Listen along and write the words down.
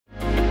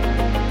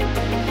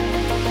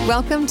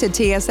Welcome to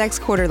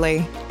TSX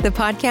Quarterly, the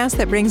podcast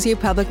that brings you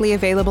publicly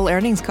available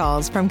earnings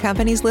calls from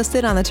companies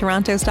listed on the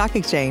Toronto Stock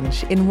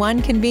Exchange in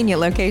one convenient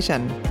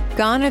location.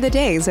 Gone are the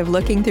days of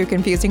looking through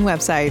confusing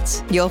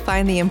websites. You'll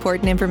find the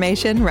important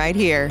information right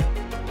here.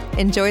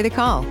 Enjoy the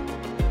call.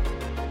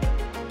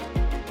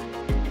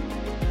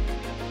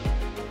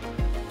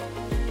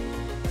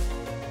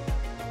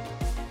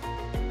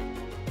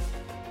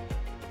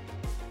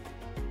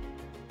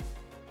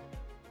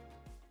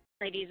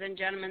 Ladies and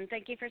gentlemen,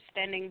 thank you for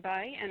standing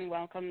by and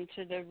welcome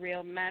to the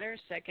Real Matters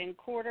Second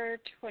Quarter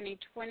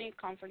 2020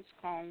 conference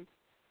call.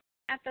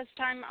 At this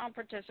time, all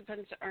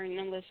participants are in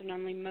a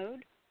listen-only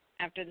mode.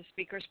 After the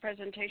speaker's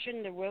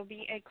presentation, there will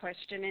be a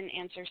question and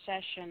answer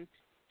session.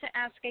 To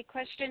ask a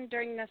question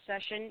during the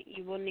session,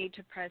 you will need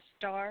to press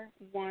star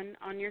 1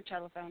 on your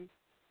telephone.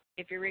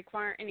 If you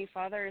require any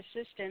further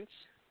assistance,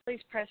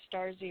 please press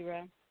star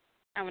 0.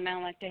 I would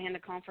now like to hand the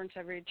conference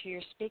over to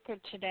your speaker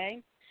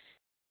today,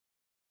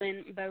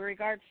 Lynn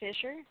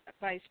Beauregard-Fisher,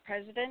 Vice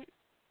President,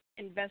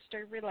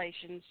 Investor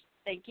Relations.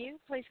 Thank you.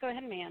 Please go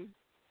ahead, ma'am.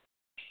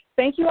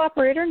 Thank you,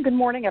 operator, and good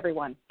morning,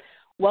 everyone.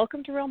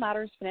 Welcome to Real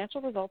Matters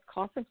Financial Results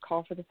Conference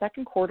Call for the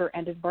second quarter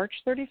ended March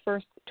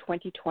 31st,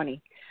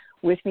 2020.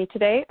 With me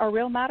today are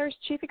Real Matters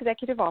Chief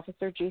Executive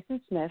Officer Jason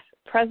Smith,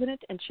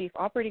 President and Chief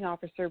Operating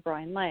Officer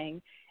Brian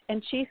Lang,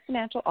 and Chief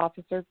Financial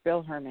Officer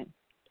Bill Herman.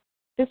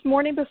 This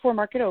morning before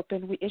market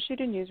open, we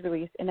issued a news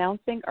release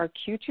announcing our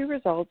Q2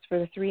 results for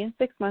the 3 and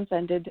 6 months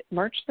ended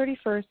March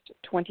 31st,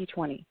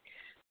 2020.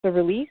 The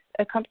release,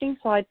 accompanying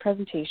slide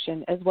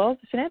presentation, as well as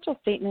the financial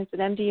statements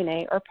and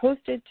MD&A are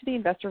posted to the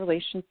Investor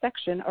Relations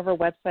section of our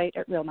website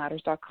at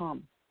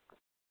realmatters.com.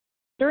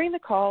 During the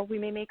call, we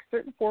may make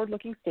certain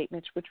forward-looking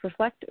statements which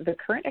reflect the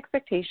current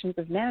expectations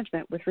of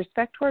management with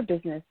respect to our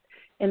business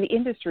and the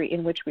industry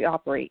in which we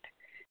operate.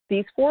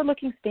 These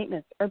forward-looking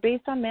statements are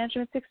based on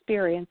management's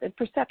experience and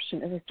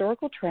perception of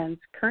historical trends,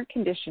 current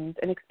conditions,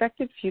 and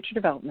expected future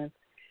developments,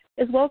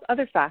 as well as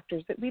other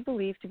factors that we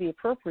believe to be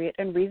appropriate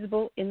and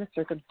reasonable in the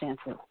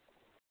circumstances.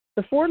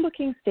 The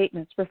forward-looking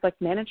statements reflect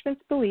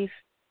management's belief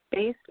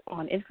based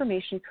on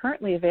information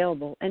currently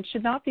available and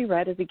should not be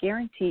read as a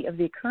guarantee of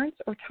the occurrence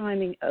or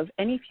timing of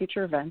any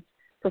future events,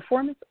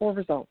 performance, or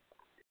results.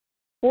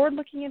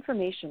 Forward-looking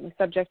information is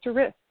subject to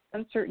risks,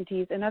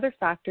 uncertainties, and other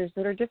factors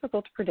that are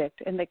difficult to predict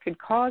and that could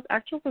cause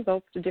actual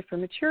results to differ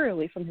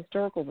materially from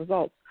historical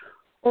results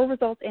or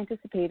results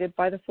anticipated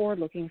by the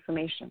forward-looking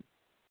information.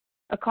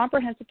 A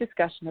comprehensive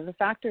discussion of the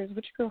factors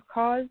which could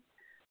cause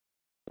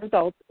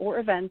results or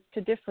events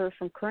to differ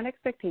from current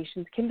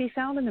expectations can be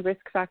found in the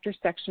Risk Factors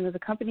section of the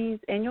company's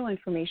Annual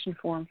Information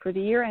Form for the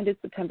year ended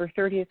September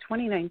 30th,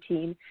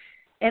 2019,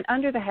 and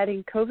under the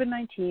heading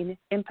COVID-19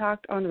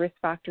 Impact on Risk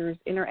Factors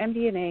in our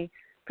MD&A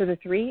for the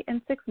 3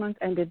 and 6 months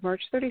ended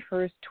March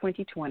 31st,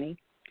 2020,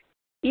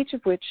 each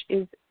of which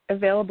is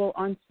available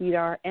on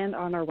SEDAR and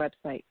on our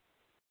website.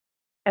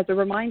 As a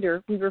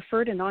reminder, we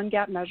refer to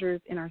non-GAAP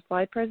measures in our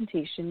slide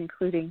presentation,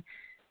 including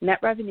net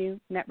revenue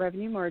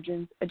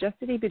margins,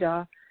 adjusted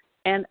EBITDA,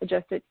 and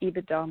adjusted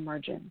EBITDA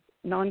margins.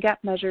 Non-GAAP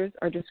measures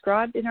are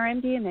described in our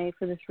MD&A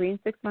for the 3 and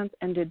 6 months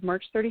ended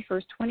March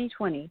 31st,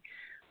 2020,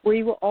 where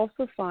you will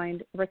also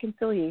find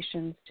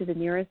reconciliations to the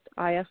nearest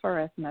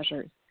IFRS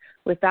measures.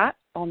 With that,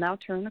 I'll now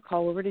turn the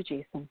call over to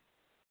Jason.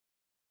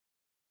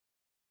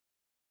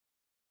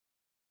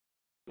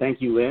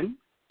 Thank you, Lynn.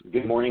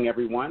 Good morning,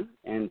 everyone,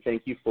 and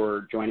thank you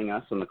for joining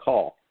us on the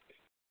call.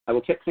 I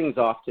will kick things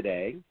off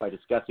today by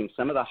discussing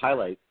some of the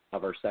highlights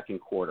of our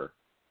second quarter.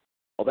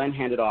 I'll then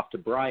hand it off to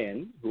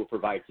Brian, who will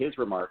provide his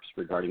remarks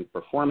regarding the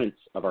performance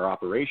of our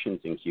operations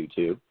in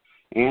Q2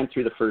 and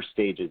through the first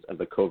stages of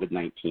the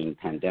COVID-19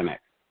 pandemic.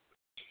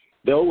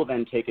 Bill will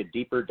then take a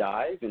deeper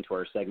dive into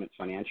our segment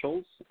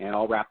financials, and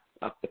I'll wrap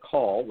up the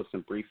call with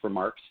some brief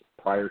remarks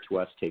prior to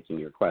us taking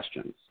your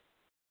questions.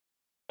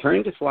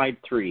 Turning to slide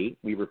 3,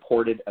 we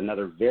reported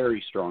another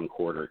very strong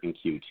quarter in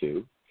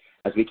Q2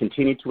 as we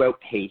continued to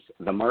outpace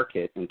the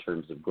market in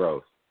terms of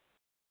growth.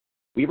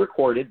 We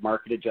recorded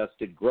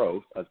market-adjusted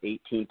growth of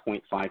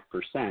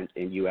 18.5%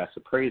 in U.S.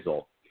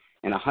 appraisal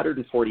and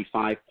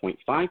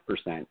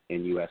 145.5%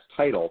 in U.S.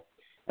 title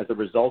as a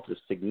result of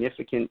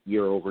significant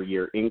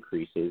year-over-year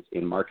increases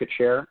in market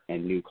share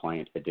and new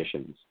client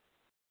additions.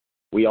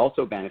 We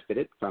also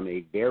benefited from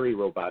a very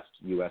robust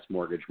U.S.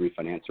 mortgage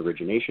refinance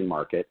origination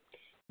market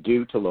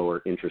due to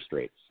lower interest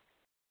rates.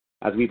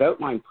 As we've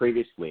outlined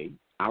previously,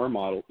 our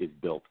model is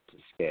built to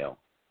scale.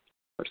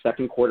 Our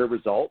second quarter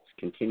results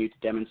continue to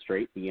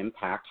demonstrate the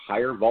impact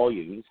higher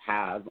volumes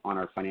have on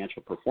our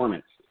financial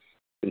performance.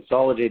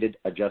 Consolidated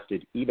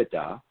adjusted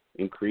EBITDA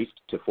increased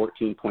to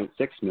 $14.6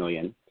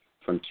 million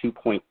from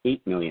 $2.8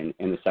 million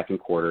in the second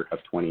quarter of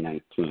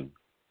 2019.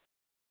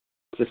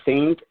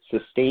 Sustained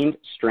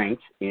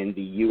strength in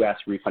the U.S.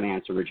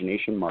 refinance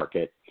origination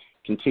market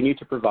continued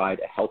to provide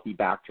a healthy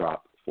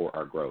backdrop for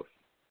our growth.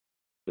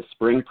 The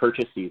spring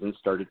purchase season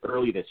started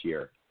early this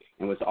year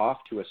and was off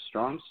to a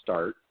strong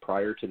start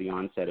prior to the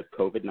onset of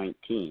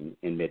COVID-19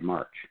 in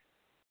mid-March.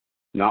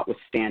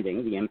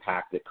 Notwithstanding the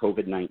impact that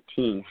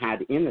COVID-19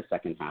 had in the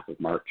second half of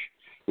March,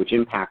 which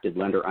impacted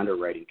lender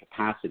underwriting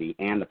capacity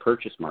and the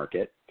purchase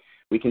market,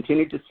 we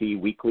continued to see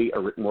weekly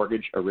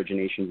mortgage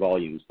origination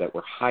volumes that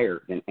were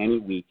higher than any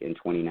week in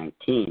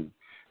 2019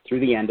 through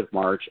the end of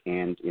March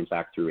and, in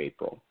fact, through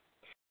April.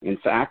 In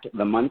fact,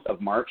 the month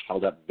of March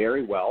held up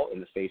very well in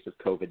the face of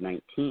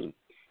COVID-19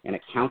 and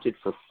accounted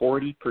for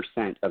 40%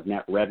 of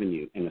net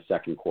revenue in the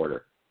second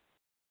quarter.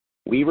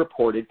 We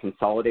reported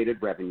consolidated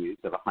revenues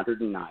of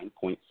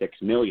 $109.6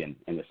 million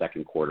in the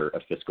second quarter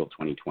of fiscal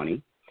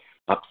 2020,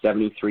 up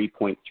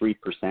 73.3%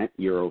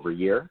 year over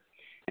year,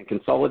 and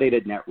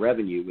consolidated net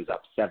revenue was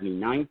up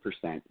 79%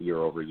 year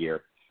over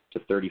year to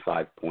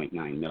 $35.9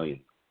 million.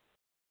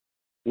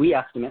 We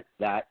estimate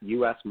that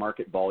U.S.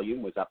 market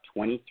volume was up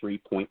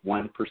 23.1%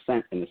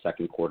 in the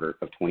second quarter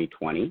of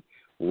 2020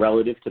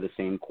 relative to the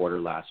same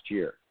quarter last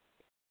year.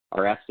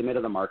 Our estimate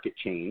of the market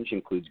change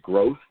includes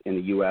growth in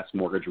the U.S.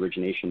 mortgage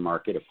origination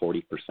market of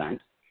 40%,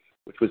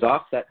 which was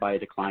offset by a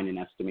decline in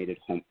estimated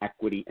home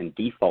equity and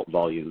default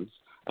volumes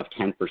of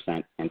 10%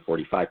 and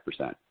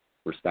 45%,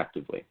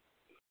 respectively.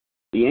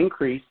 The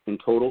increase in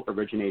total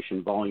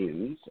origination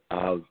volumes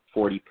of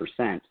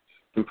 40%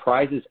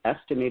 comprises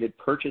estimated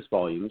purchase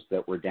volumes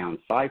that were down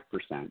 5%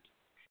 and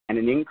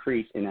an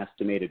increase in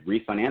estimated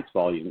refinance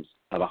volumes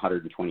of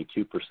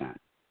 122%.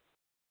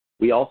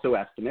 We also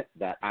estimate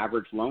that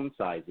average loan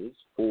sizes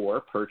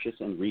for purchase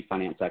and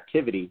refinance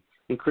activity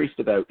increased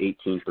about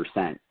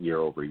 18% year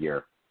over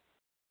year.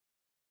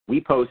 We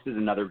posted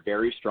another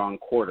very strong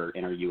quarter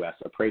in our U.S.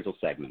 appraisal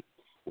segment,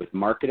 with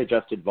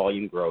market-adjusted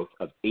volume growth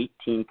of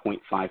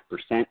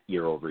 18.5%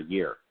 year over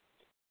year.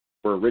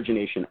 For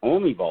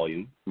origination-only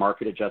volume,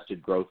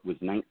 market-adjusted growth was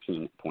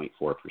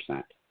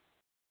 19.4%.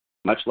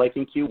 Much like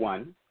in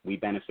Q1, we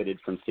benefited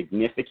from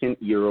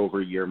significant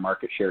year-over-year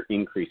market share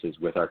increases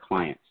with our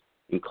clients,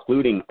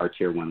 including our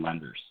Tier 1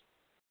 lenders.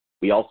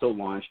 We also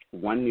launched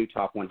one new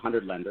Top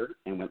 100 lender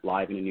and went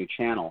live in a new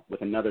channel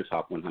with another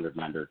Top 100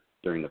 lender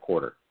during the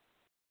quarter.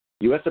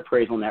 U.S.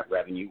 appraisal net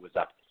revenue was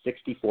up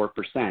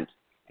 64%,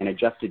 and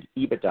adjusted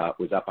EBITDA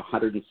was up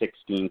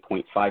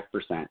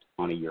 116.5%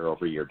 on a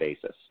year-over-year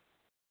basis.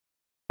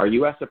 Our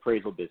U.S.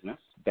 appraisal business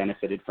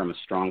benefited from a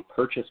strong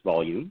purchase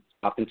volume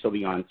up until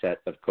the onset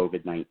of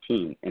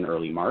COVID-19 in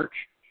early March,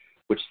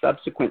 which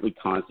subsequently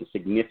caused a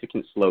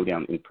significant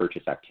slowdown in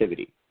purchase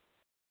activity.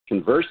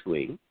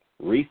 Conversely,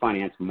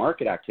 refinance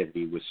market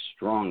activity was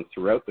strong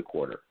throughout the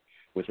quarter,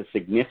 with a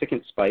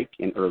significant spike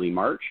in early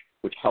March,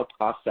 which helped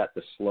offset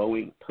the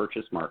slowing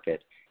purchase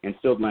market and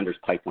filled lenders'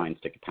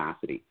 pipelines to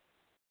capacity.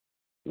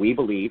 We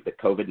believe that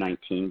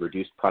COVID-19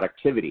 reduced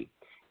productivity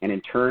and, in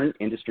turn,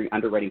 industry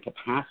underwriting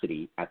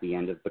capacity at the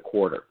end of the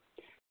quarter,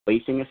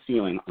 placing a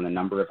ceiling on the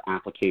number of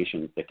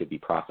applications that could be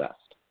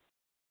processed.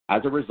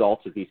 As a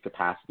result of these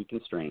capacity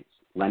constraints,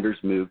 lenders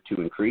moved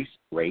to increase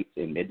rates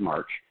in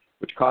mid-March,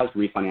 which caused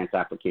refinance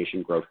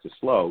application growth to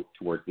slow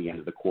towards the end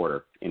of the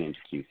quarter and into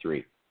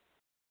Q3.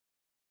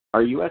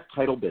 Our U.S.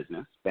 title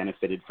business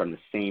benefited from the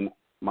same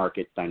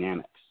market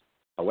dynamics.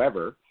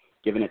 However,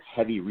 given its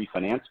heavy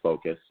refinance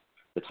focus,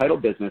 the title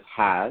business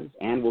has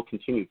and will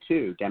continue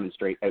to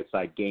demonstrate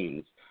outside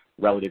gains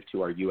relative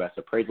to our U.S.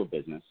 appraisal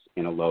business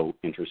in a low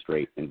interest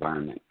rate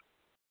environment.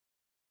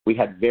 We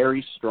had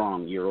very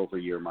strong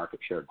year-over-year market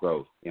share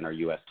growth in our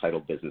U.S. title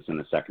business in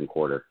the second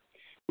quarter.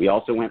 We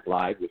also went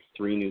live with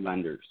 3 new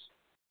lenders.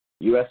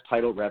 U.S.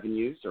 title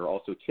revenues are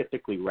also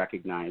typically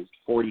recognized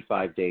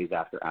 45 days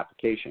after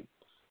application,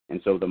 and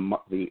so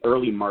the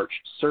early March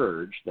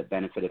surge that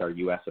benefited our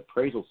U.S.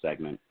 appraisal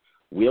segment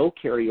will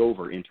carry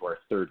over into our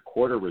third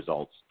quarter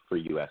results for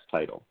U.S.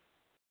 title.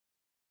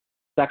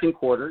 Second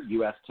quarter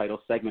U.S.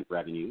 title segment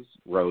revenues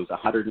rose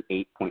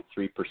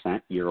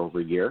 108.3% year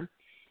over year,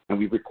 and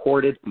we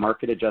recorded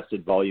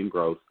market-adjusted volume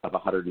growth of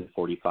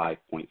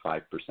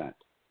 145.5%.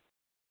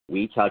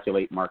 We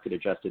calculate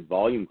market-adjusted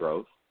volume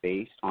growth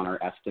based on our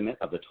estimate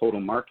of the total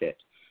market.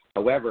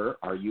 However,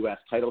 our U.S.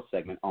 title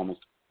segment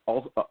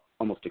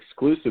almost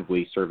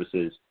exclusively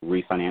services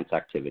refinance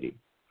activity.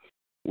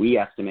 We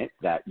estimate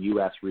that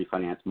U.S.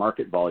 refinance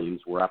market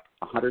volumes were up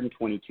 122%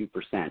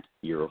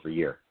 year over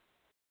year.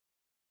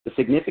 The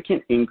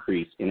significant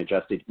increase in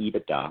adjusted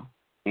EBITDA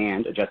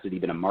and adjusted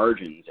EBITDA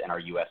margins in our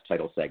U.S.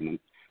 title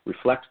segment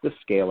reflects the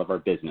scale of our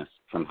business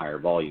from higher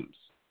volumes.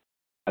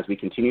 As we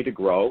continue to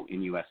grow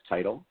in U.S.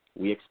 title,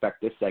 we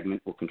expect this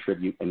segment will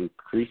contribute an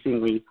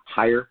increasingly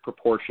higher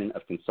proportion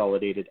of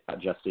consolidated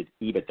adjusted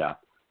EBITDA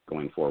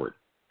going forward.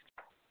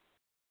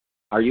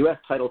 Our U.S.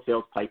 title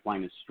sales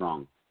pipeline is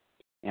strong,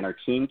 and our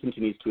team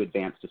continues to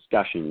advance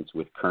discussions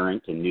with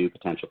current and new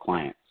potential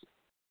clients.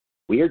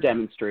 We are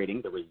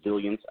demonstrating the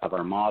resilience of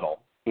our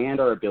model and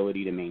our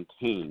ability to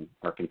maintain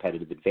our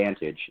competitive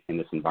advantage in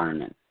this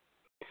environment.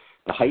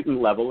 The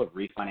heightened level of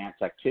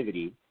refinance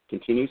activity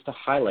continues to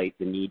highlight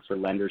the need for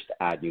lenders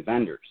to add new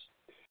vendors.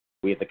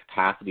 We have the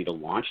capacity to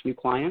launch new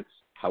clients.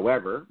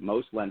 However,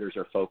 most lenders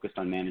are focused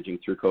on managing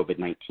through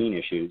COVID-19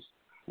 issues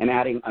and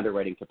adding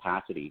underwriting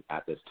capacity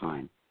at this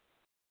time.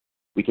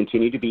 We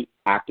continue to be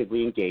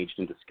actively engaged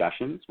in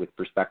discussions with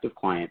prospective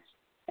clients,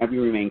 and we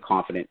remain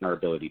confident in our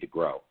ability to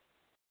grow.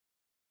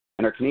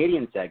 In our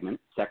Canadian segment,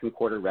 second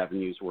quarter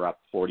revenues were up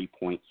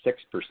 40.6%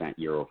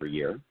 year over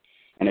year,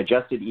 and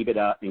adjusted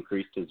EBITDA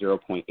increased to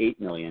 $0.8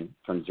 million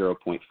from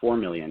 $0.4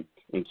 million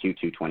in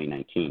Q2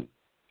 2019,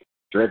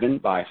 driven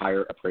by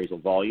higher appraisal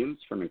volumes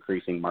from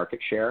increasing market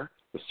share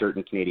with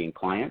certain Canadian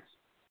clients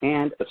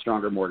and a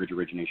stronger mortgage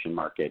origination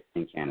market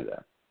in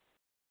Canada.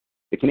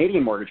 The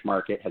Canadian mortgage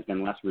market has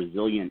been less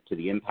resilient to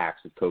the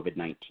impacts of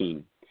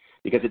COVID-19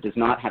 because it does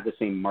not have the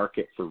same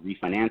market for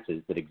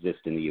refinances that exist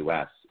in the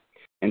U.S.,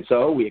 and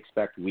so we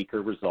expect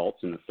weaker results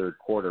in the third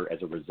quarter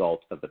as a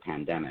result of the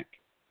pandemic.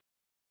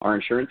 Our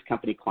insurance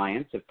company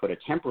clients have put a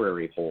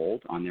temporary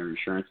hold on their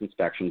insurance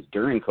inspections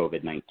during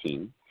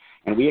COVID-19,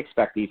 and we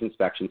expect these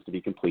inspections to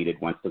be completed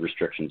once the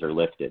restrictions are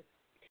lifted.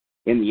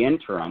 In the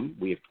interim,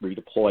 we have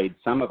redeployed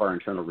some of our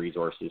internal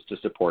resources to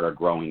support our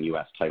growing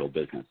U.S. title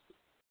business.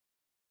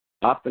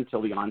 Up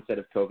until the onset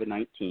of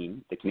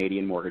COVID-19, the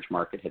Canadian mortgage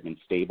market had been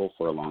stable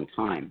for a long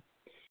time.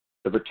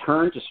 The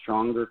return to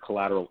stronger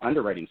collateral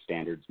underwriting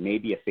standards may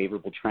be a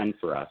favorable trend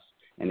for us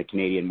in the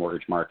Canadian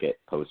mortgage market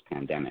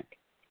post-pandemic.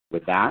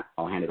 With that,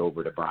 I'll hand it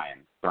over to Brian.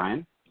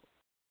 Brian?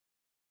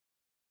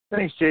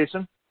 Thanks,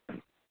 Jason.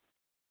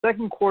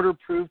 Second quarter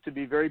proved to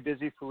be very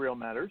busy for Real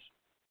Matters.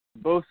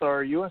 Both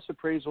our U.S.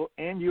 appraisal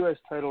and U.S.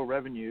 title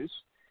revenues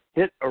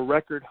hit a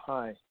record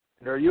high,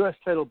 and our U.S.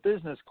 title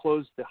business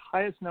closed the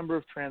highest number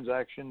of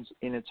transactions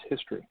in its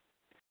history.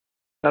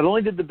 Not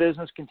only did the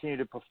business continue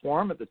to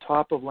perform at the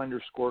top of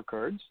lender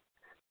scorecards,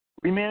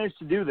 we managed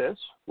to do this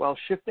while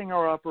shifting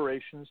our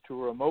operations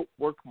to a remote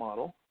work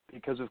model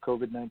because of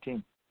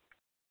COVID-19.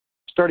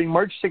 Starting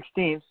March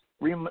 16th,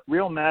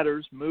 Real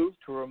Matters moved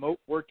to a remote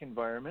work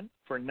environment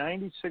for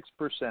 96%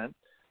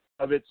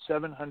 of its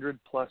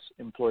 700-plus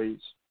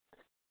employees.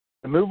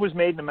 The move was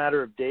made in a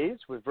matter of days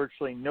with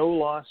virtually no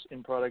loss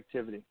in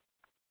productivity.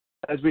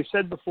 As we've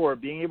said before,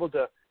 being able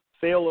to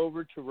fail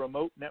over to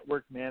remote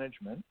network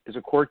management is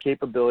a core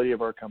capability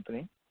of our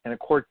company and a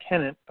core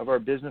tenet of our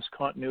business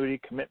continuity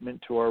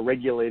commitment to our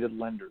regulated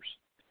lenders.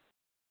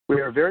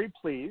 We are very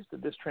pleased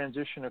that this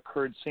transition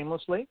occurred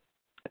seamlessly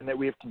and that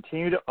we have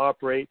continued to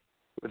operate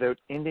without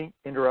any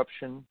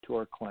interruption to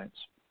our clients.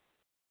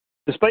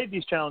 Despite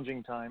these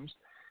challenging times,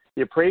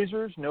 the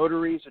appraisers,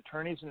 notaries,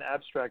 attorneys, and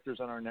abstractors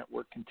on our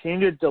network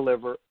continue to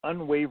deliver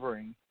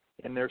unwavering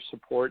in their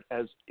support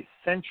as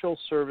essential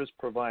service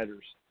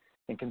providers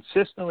and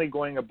consistently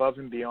going above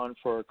and beyond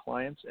for our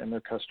clients and their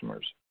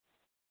customers.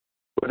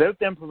 Without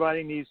them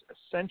providing these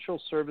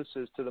essential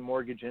services to the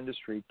mortgage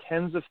industry,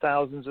 tens of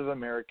thousands of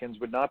Americans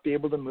would not be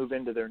able to move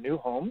into their new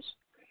homes,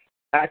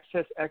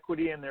 access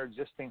equity in their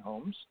existing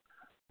homes,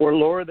 or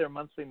lower their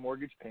monthly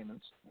mortgage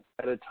payments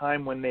at a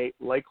time when they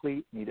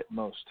likely need it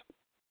most.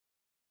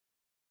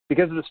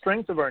 Because of the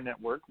strength of our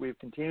network, we have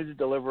continued to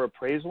deliver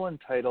appraisal and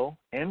title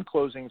and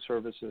closing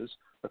services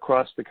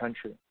across the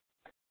country.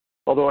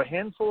 Although a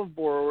handful of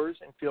borrowers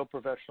and field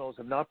professionals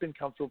have not been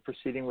comfortable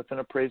proceeding with an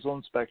appraisal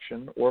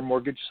inspection or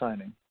mortgage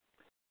signing,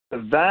 the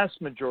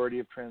vast majority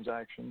of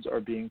transactions are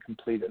being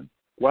completed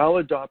while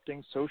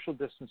adopting social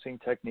distancing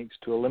techniques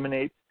to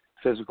eliminate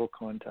physical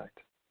contact.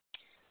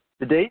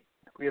 To date,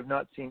 we have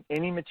not seen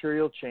any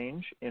material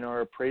change in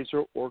our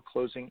appraiser or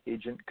closing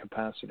agent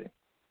capacity.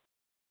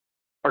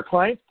 Our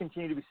clients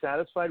continue to be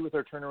satisfied with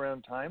our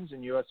turnaround times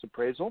in U.S.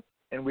 appraisal,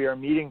 and we are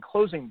meeting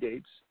closing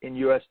dates in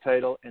U.S.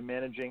 title and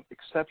managing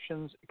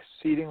exceptions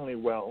exceedingly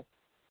well,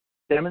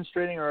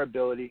 demonstrating our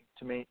ability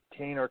to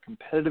maintain our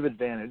competitive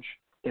advantage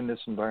in this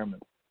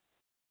environment.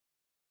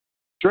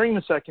 During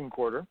the second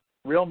quarter,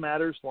 Real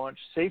Matters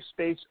launched Safe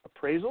Space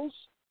appraisals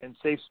and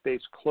Safe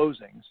Space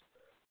closings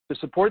to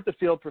support the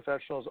field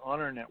professionals on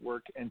our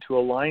network and to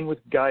align with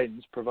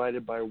guidance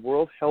provided by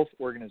World Health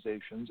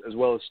Organizations as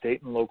well as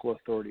state and local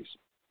authorities.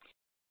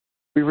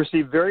 We've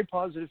received very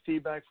positive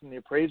feedback from the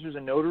appraisers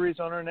and notaries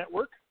on our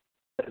network,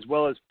 as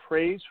well as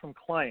praise from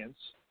clients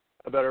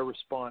about our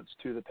response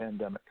to the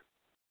pandemic.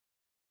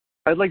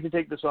 I'd like to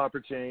take this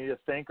opportunity to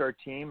thank our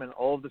team and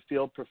all of the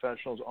field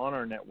professionals on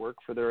our network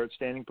for their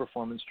outstanding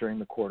performance during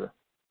the quarter.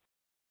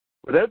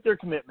 Without their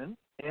commitment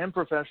and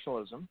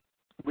professionalism,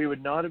 we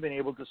would not have been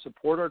able to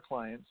support our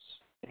clients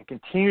and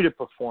continue to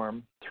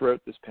perform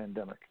throughout this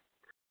pandemic.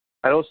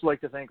 I'd also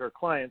like to thank our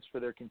clients for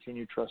their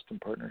continued trust and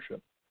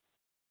partnership.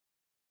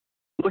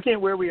 Looking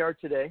at where we are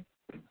today,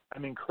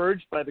 I'm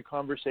encouraged by the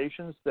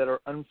conversations that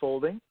are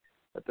unfolding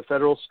at the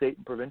federal, state,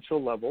 and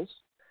provincial levels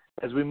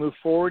as we move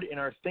forward in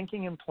our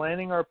thinking and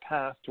planning our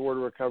path toward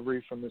a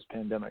recovery from this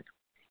pandemic.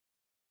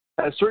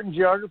 As certain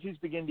geographies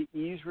begin to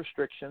ease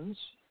restrictions,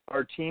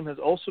 our team has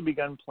also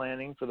begun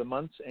planning for the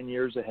months and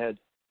years ahead.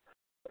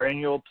 Our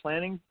annual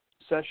planning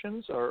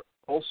sessions are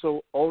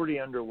also already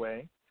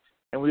underway,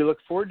 and we look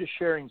forward to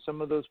sharing some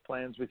of those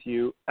plans with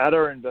you at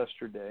our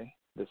Investor Day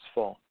this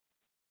fall.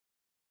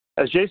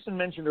 As Jason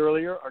mentioned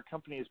earlier, our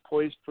company is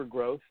poised for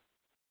growth.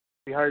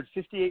 We hired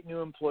 58 new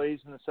employees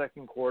in the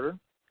second quarter.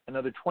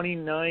 Another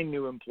 29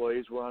 new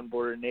employees were on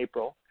board in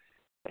April,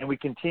 and we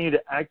continue to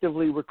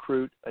actively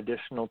recruit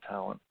additional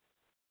talent.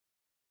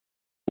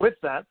 With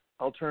that,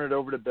 I'll turn it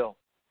over to Bill.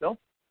 Bill?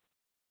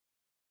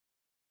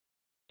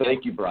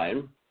 Thank you,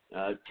 Brian.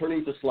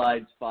 Turning to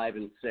slides 5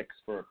 and 6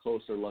 for a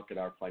closer look at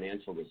our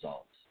financial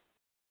results.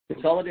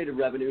 Consolidated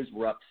revenues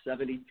were up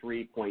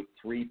 73.3%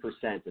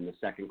 in the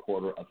second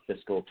quarter of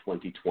fiscal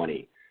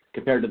 2020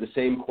 compared to the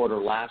same quarter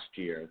last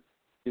year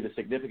due to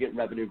significant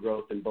revenue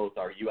growth in both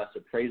our U.S.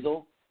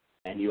 appraisal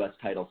and U.S.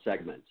 title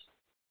segments.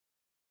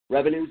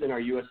 Revenues in our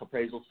U.S.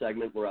 appraisal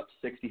segment were up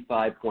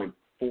 65.4%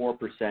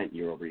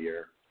 year over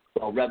year,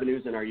 while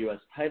revenues in our U.S.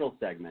 title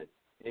segment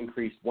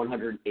increased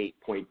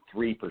 108.3%.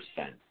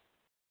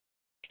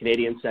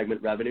 Canadian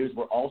segment revenues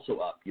were also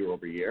up year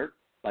over year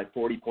by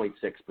 40.6%.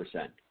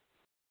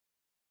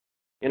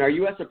 In our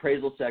U.S.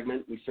 appraisal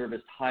segment, we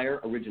serviced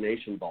higher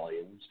origination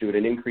volumes due to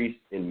an increase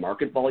in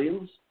market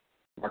volumes,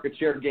 market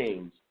share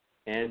gains,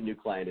 and new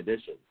client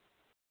additions.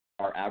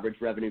 Our average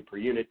revenue per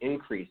unit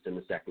increased in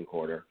the second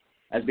quarter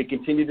as we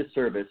continue to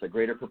service a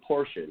greater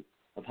proportion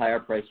of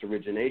higher-priced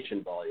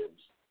origination volumes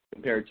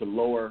compared to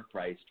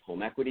lower-priced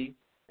home equity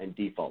and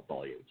default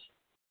volumes.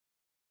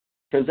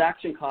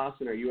 Transaction costs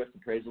in our U.S.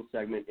 appraisal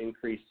segment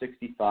increased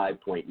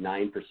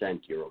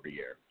 65.9% year over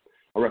year,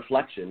 a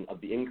reflection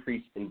of the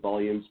increase in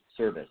volumes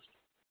serviced.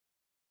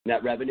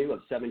 Net revenue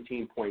of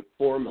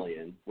 $17.4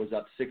 million was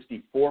up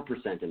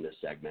 64% in this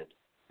segment,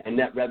 and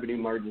net revenue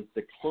margins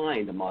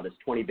declined a modest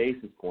 20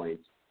 basis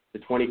points to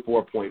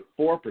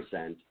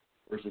 24.4%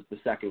 versus the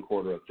second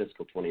quarter of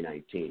fiscal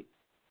 2019.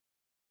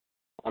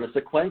 On a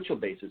sequential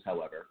basis,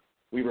 however,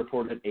 we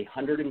reported a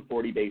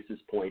 140 basis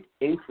point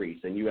increase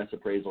in U.S.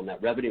 appraisal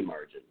net revenue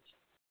margins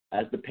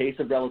as the pace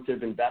of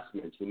relative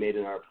investments we made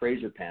in our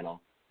appraiser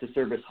panel to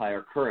service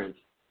higher current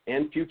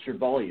and future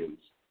volumes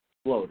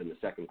slowed in the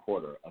second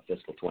quarter of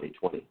fiscal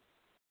 2020.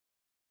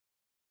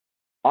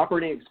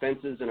 Operating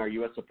expenses in our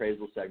U.S.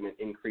 appraisal segment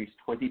increased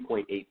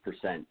 20.8%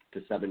 to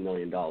 $7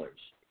 million,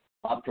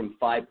 up from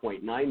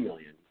 $5.9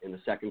 million in the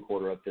second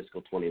quarter of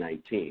fiscal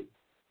 2019,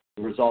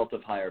 the result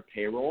of higher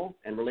payroll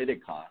and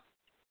related costs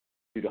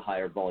due to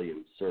higher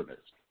volumes serviced.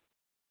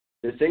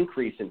 This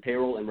increase in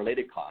payroll and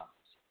related costs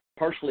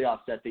partially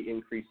offset the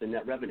increase in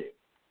net revenue,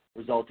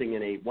 resulting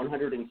in a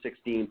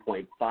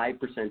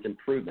 116.5%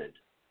 improvement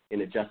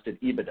in adjusted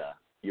EBITDA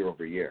year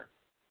over year.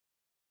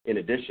 In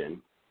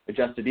addition,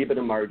 adjusted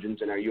EBITDA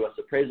margins in our U.S.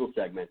 appraisal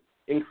segment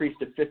increased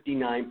to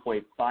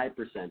 59.5%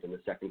 in the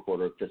second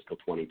quarter of fiscal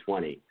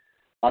 2020,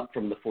 up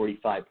from the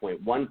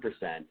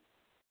 45.1%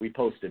 we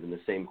posted in the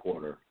same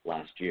quarter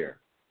last year.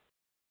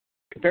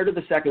 Compared to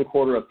the second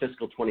quarter of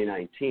fiscal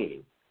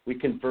 2019, we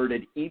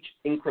converted each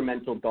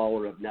incremental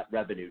dollar of net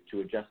revenue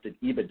to adjusted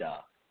EBITDA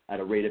at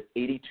a rate of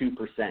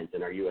 82%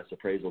 in our U.S.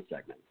 appraisal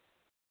segment,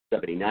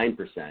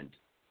 79%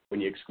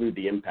 when you exclude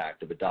the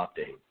impact of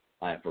adopting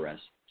IFRS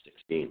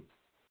 16.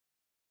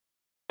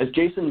 As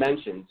Jason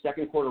mentioned,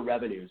 second quarter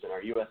revenues in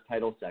our U.S.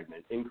 title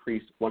segment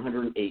increased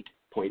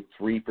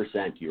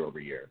 108.3% year over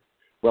year,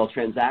 while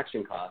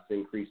transaction costs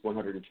increased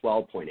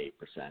 112.8%,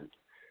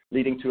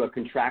 leading to a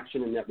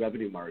contraction in net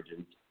revenue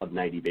margins of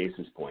 90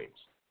 basis points.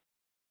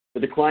 The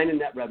decline in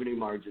net revenue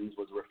margins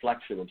was a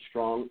reflection of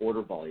strong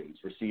order volumes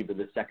received in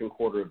the second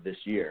quarter of this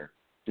year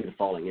due to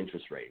falling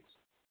interest rates,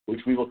 which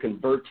we will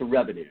convert to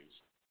revenues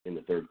in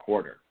the third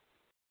quarter.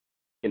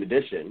 In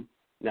addition,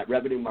 net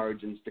revenue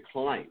margins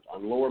declined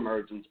on lower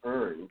margins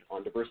earned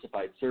on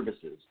diversified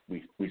services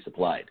we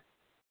supplied.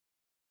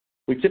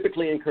 We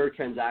typically incur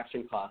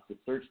transaction costs to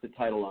search the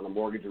title on a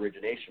mortgage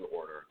origination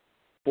order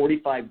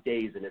 45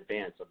 days in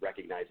advance of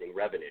recognizing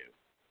revenue,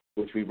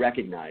 which we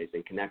recognize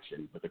in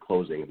connection with the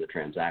closing of the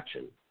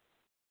transaction.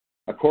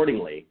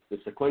 Accordingly, the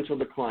sequential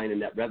decline in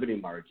net revenue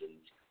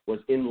margins was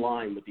in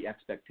line with the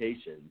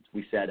expectations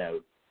we set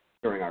out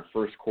during our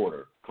first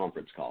quarter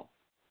conference call.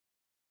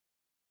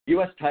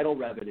 U.S. title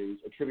revenues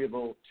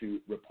attributable to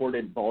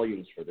reported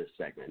volumes for this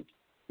segment,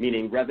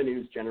 meaning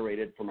revenues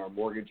generated from our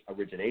mortgage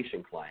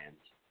origination clients,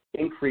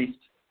 increased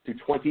to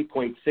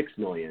 $20.6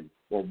 million,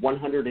 or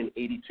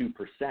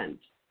 182%,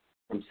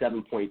 from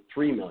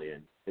 $7.3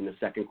 million in the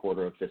second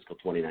quarter of fiscal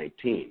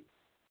 2019,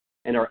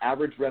 and our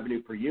average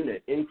revenue per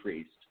unit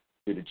increased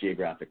due to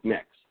geographic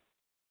mix.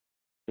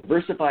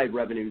 Diversified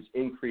revenues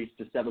increased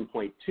to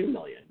 $7.2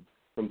 million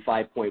from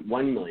 $5.1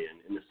 million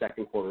in the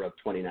second quarter of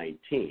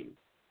 2019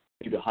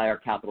 due to higher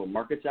capital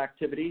markets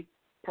activity,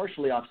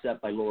 partially offset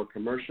by lower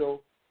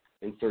commercial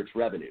and search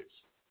revenues.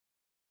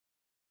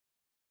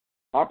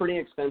 Operating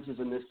expenses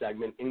in this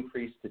segment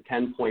increased to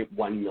 $10.1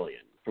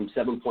 million from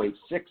 $7.6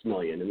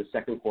 million in the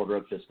second quarter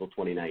of fiscal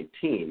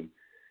 2019,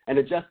 and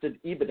adjusted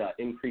EBITDA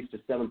increased to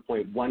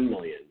 $7.1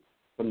 million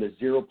from the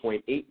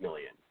 $0.8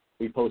 million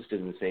we posted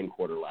in the same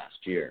quarter last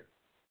year.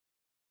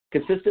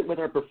 Consistent with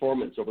our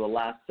performance over the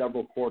last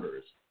several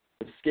quarters,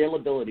 the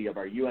scalability of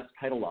our U.S.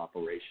 title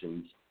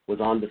operations was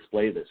on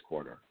display this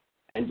quarter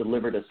and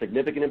delivered a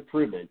significant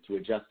improvement to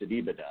adjusted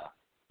EBITDA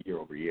year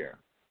over year.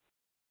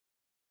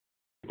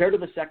 Compared to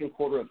the second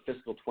quarter of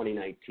fiscal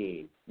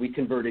 2019, we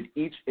converted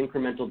each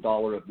incremental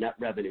dollar of net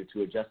revenue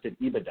to adjusted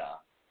EBITDA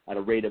at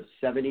a rate of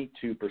 72%.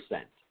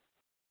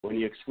 When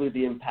you exclude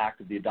the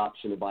impact of the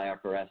adoption of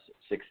IFRS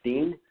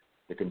 16,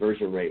 the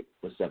conversion rate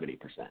was 70%.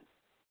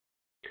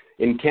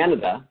 In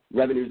Canada,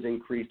 revenues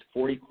increased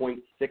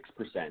 40.6%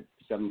 to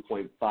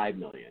 $7.5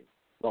 million,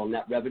 while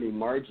net revenue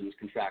margins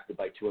contracted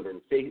by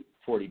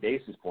 240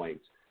 basis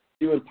points,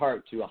 due in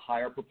part to a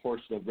higher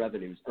proportion of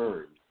revenues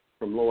earned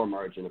from lower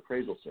margin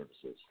appraisal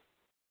services.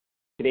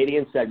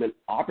 Canadian segment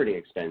operating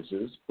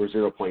expenses were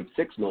 $0.6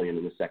 million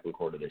in the second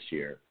quarter this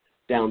year,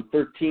 down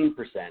 13%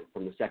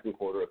 from the second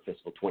quarter of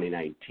fiscal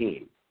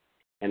 2019,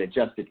 and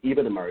adjusted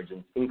EBITDA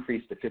margins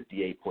increased to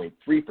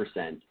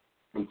 58.3%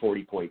 from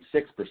 40.6%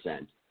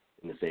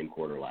 in the same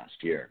quarter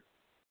last year.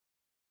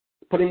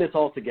 Putting this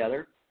all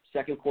together,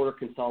 second quarter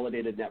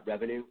consolidated net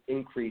revenue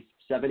increased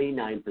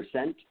 79%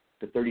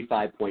 to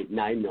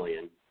 $35.9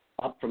 million,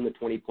 up from the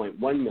 $20.1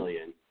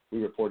 million we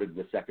reported in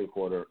the second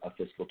quarter of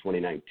fiscal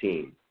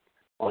 2019,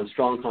 on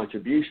strong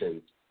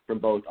contributions from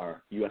both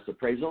our U.S.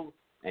 appraisal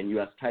and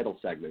U.S. title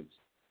segments,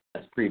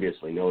 as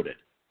previously noted.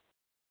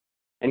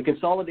 And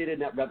consolidated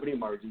net revenue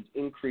margins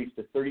increased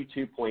to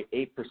 32.8%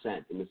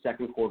 in the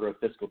second quarter of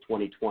fiscal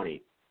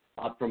 2020,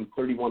 up from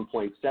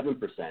 31.7%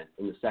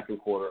 in the second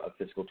quarter of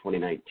fiscal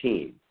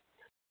 2019,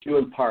 due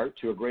in part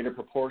to a greater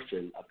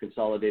proportion of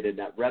consolidated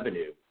net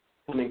revenue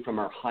coming from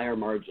our higher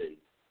margin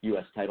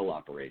U.S. title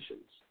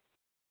operations.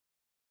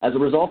 As a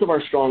result of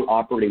our strong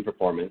operating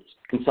performance,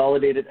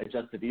 consolidated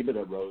adjusted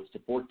EBITDA rose to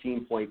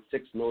 $14.6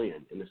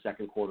 million in the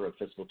second quarter of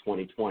fiscal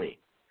 2020,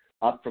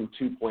 up from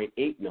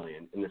 $2.8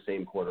 million in the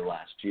same quarter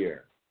last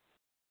year.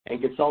 And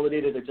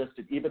consolidated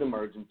adjusted EBITDA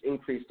margins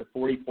increased to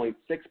 40.6%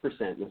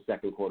 in the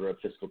second quarter of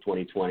fiscal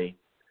 2020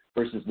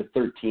 versus the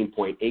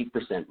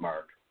 13.8%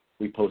 mark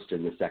we posted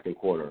in the second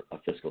quarter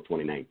of fiscal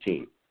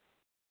 2019.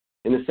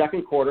 In the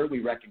second quarter, we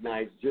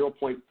recognized a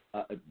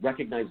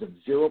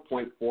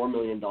 $0.4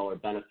 million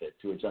benefit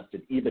to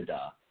adjusted EBITDA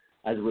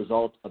as a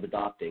result of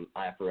adopting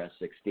IFRS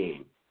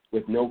 16,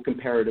 with no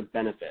comparative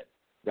benefit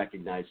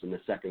recognized in the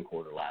second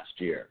quarter last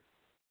year.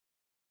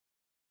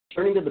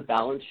 Turning to the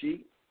balance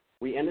sheet,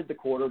 we ended the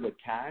quarter with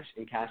cash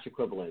and cash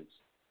equivalents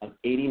of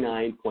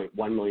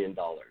 $89.1 million,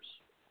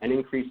 an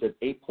increase of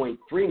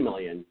 $8.3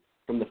 million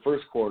from the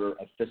first quarter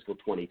of fiscal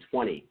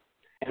 2020,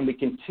 and we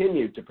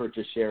continued to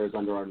purchase shares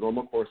under our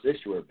normal course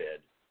issuer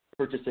bid,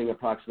 purchasing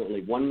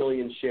approximately 1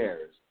 million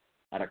shares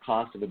at a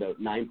cost of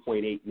about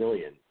 $9.8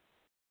 million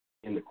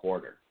in the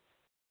quarter.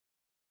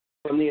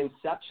 From the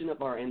inception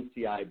of our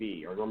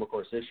NCIB, our normal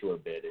course issuer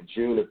bid, in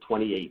June of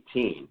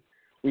 2018,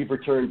 we've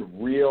returned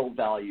real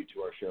value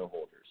to our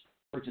shareholders,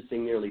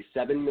 purchasing nearly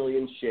 7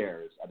 million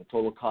shares at a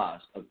total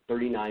cost of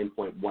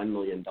 $39.1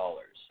 million,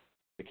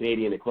 the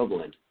Canadian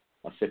equivalent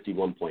of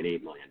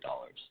 $51.8 million,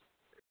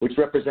 which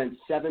represents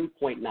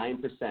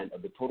 7.9%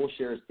 of the total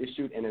shares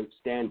issued and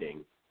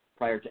outstanding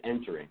prior to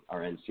entering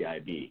our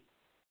NCIB.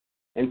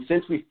 And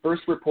since we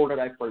first reported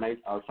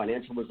our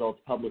financial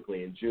results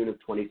publicly in June of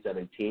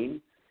 2017,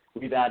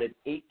 we've added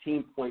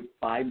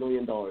 $18.5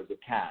 million of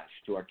cash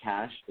to our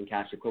cash and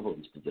cash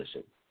equivalents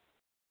position.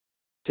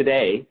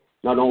 Today,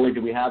 not only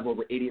do we have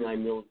over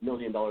 $89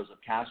 million of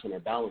cash on our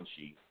balance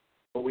sheet,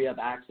 but we have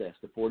access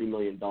to $40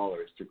 million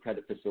through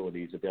credit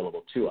facilities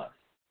available to us.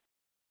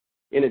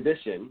 In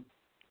addition,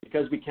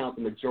 because we count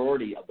the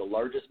majority of the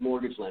largest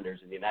mortgage lenders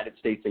in the United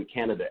States and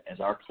Canada as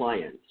our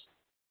clients,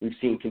 we've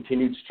seen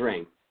continued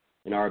strength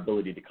in our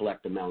ability to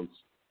collect amounts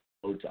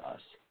owed to us.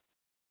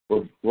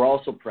 We're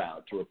also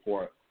proud to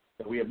report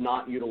that we have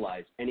not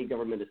utilized any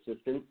government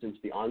assistance since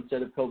the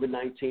onset of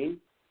COVID-19,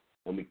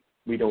 and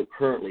we don't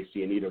currently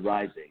see a need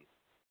arising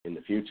in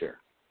the future.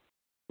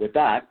 With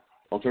that,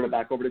 I'll turn it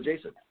back over to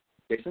Jason.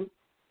 Jason?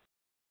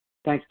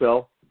 Thanks,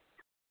 Bill.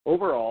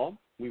 Overall,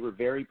 we were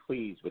very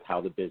pleased with how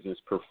the business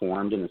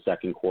performed in the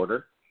second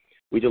quarter.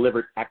 We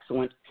delivered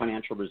excellent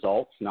financial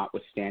results,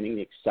 notwithstanding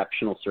the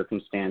exceptional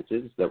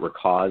circumstances that were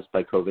caused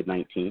by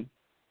COVID-19.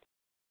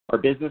 Our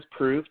business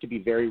proved to be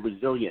very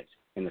resilient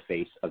in the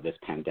face of this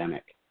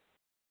pandemic.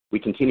 We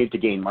continued to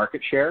gain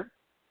market share,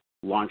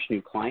 launch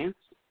new clients,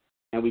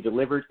 and we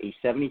delivered a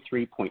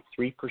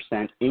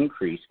 73.3%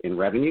 increase in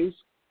revenues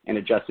and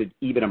adjusted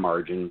EBITDA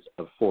margins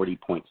of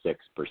 40.6%.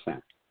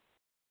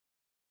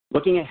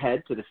 Looking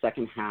ahead to the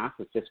second half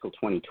of fiscal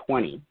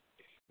 2020,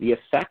 the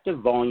effect of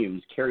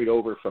volumes carried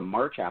over from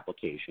March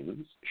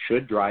applications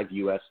should drive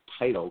U.S.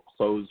 title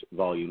closed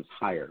volumes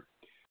higher,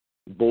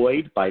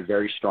 buoyed by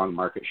very strong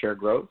market share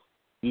growth,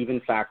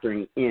 even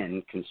factoring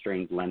in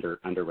constrained lender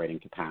underwriting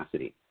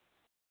capacity.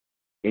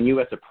 In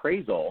U.S.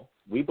 appraisal,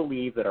 we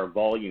believe that our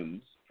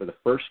volumes for the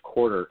first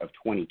quarter of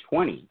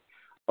 2020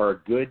 are a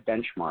good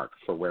benchmark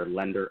for where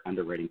lender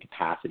underwriting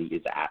capacity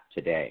is at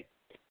today,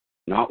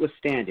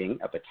 notwithstanding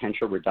a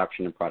potential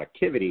reduction in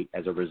productivity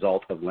as a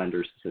result of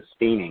lenders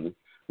sustaining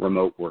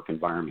remote work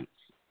environments.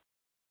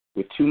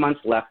 With 2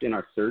 months left in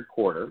our third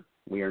quarter,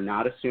 we are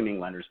not assuming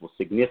lenders will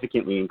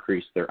significantly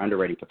increase their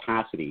underwriting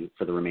capacity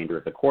for the remainder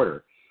of the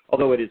quarter,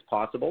 although it is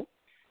possible,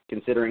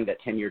 considering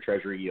that 10-year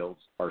Treasury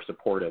yields are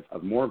supportive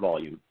of more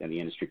volume than the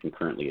industry can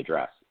currently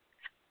address.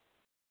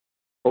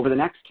 Over the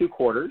next 2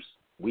 quarters,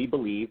 we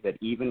believe that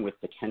even with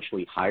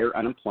potentially higher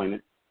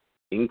unemployment,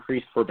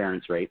 increased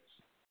forbearance rates,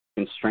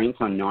 constraints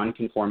on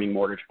non-conforming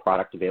mortgage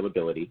product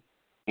availability,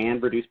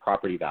 and reduced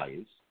property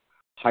values,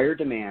 higher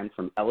demand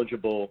from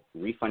eligible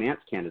refinance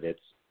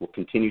candidates will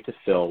continue to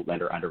fill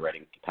lender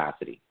underwriting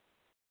capacity.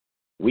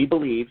 We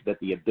believe that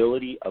the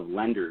ability of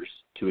lenders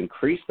to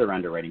increase their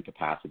underwriting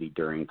capacity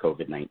during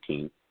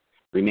COVID-19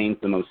 remains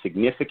the most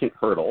significant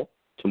hurdle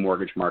to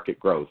mortgage market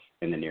growth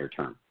in the near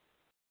term.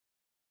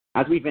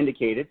 As we've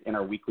indicated in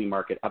our weekly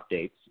market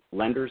updates,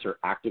 lenders are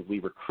actively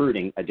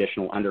recruiting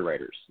additional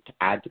underwriters to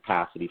add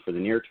capacity for the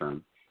near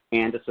term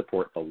and to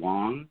support the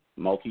long,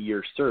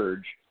 multi-year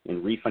surge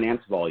in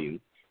refinance volume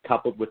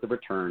coupled with the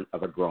return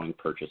of a growing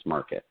purchase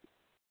market.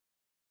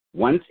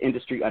 Once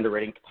industry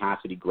underwriting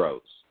capacity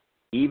grows,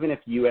 even if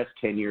U.S.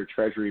 10-year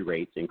Treasury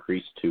rates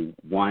increase to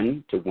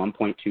 1 to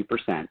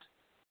 1.2%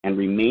 and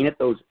remain at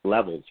those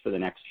levels for the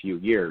next few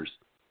years,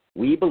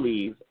 we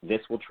believe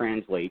this will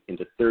translate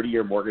into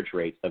 30-year mortgage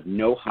rates of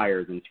no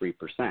higher than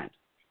 3%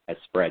 as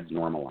spreads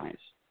normalize.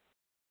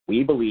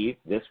 We believe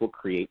this will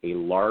create a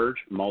large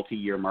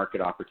multi-year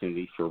market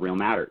opportunity for Real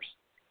Matters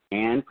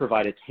and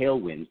provide a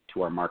tailwind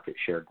to our market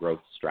share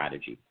growth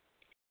strategy,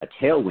 a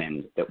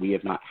tailwind that we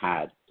have not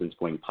had since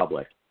going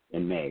public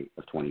in May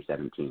of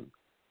 2017.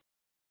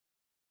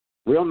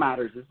 Real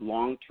Matters'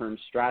 long-term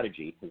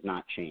strategy has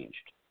not changed.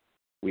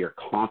 We are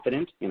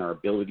confident in our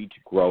ability to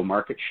grow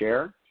market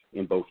share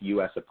in both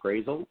U.S.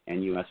 appraisal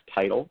and U.S.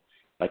 title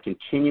by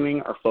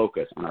continuing our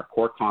focus on our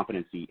core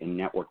competency in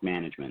network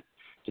management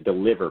to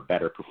deliver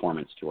better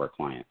performance to our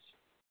clients.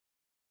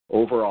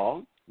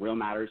 Overall, Real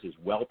Matters is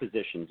well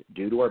positioned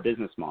due to our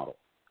business model,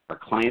 our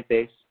client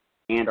base,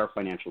 and our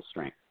financial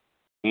strength,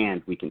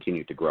 and we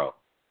continue to grow.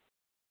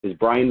 As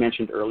Brian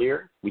mentioned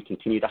earlier, we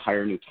continue to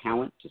hire new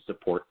talent to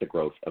support the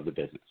growth of the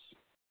business.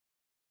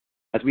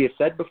 As we have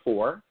said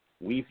before,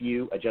 we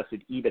view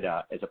adjusted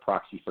EBITDA as a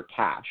proxy for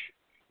cash,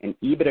 and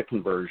EBITDA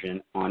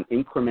conversion on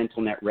incremental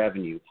net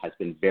revenue has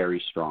been very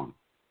strong.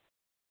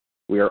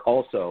 We are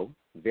also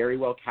very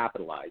well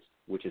capitalized,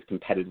 which is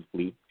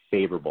competitively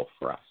favorable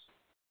for us.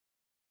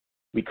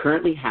 We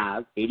currently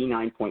have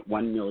 $89.1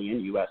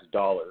 million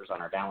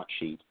on our balance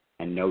sheet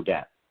and no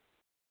debt.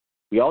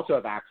 We also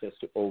have access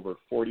to over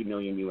 $40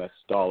 million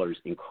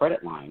in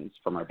credit lines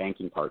from our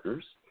banking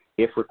partners,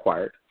 if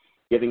required,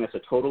 giving us a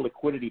total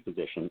liquidity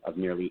position of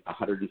nearly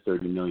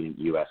 $130 million.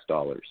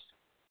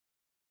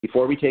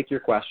 Before we take your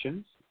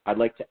questions, I'd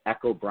like to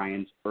echo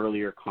Brian's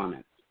earlier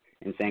comments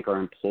and thank our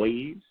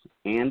employees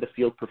and the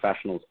field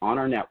professionals on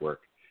our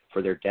network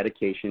for their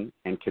dedication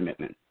and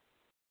commitment,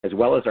 as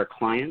well as our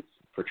clients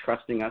for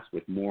trusting us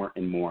with more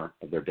and more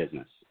of their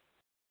business.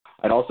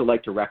 I'd also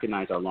like to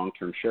recognize our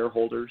long-term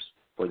shareholders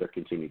for their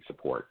continued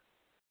support.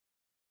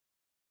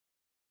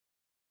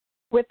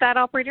 With that,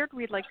 operator,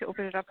 we'd like to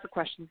open it up for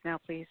questions now,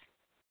 please.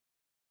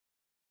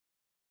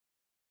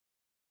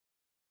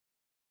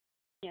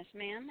 Yes,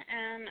 ma'am.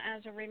 And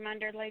as a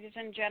reminder, ladies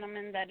and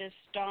gentlemen, that is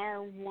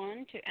star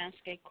one to ask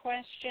a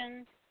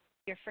question.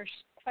 Your first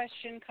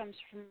question comes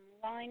from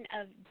the line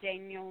of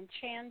Daniel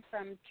Chan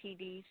from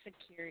TD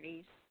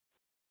Securities.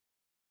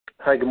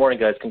 Hi, good morning,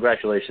 guys.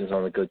 Congratulations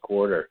on the good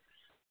quarter.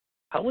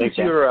 How has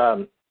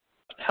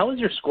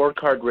your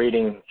scorecard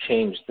rating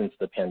changed since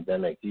the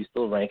pandemic? Do you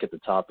still rank at the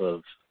top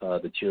of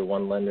the tier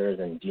one lenders,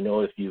 and do you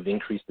know if you've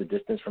increased the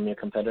distance from your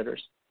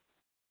competitors?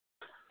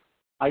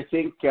 I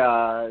think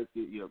the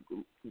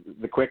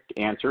quick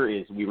answer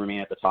is we remain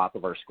at the top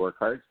of our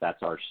scorecards.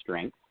 That's our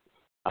strength.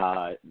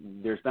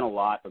 There's been a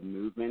lot of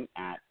movement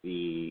at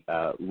the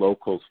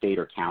local, state,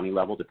 or county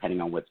level, depending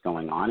on what's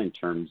going on in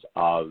terms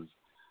of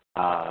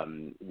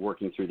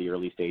working through the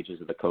early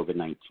stages of the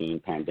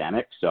COVID-19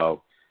 pandemic.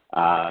 So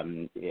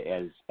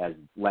as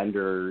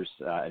lenders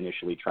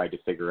initially tried to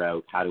figure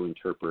out how to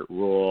interpret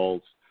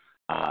rules,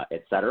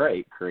 et cetera,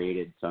 it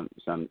created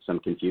some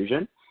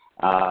confusion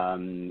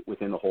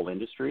within the whole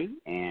industry.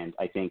 And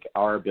I think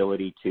our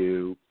ability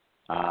to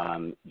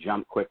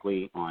jump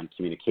quickly on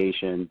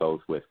communication,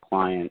 both with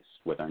clients,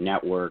 with our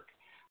network,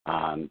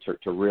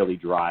 to really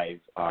drive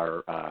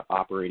our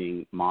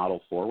operating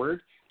model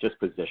forward, just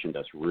positioned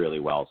us really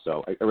well.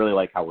 So I really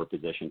like how we're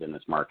positioned in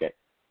this market.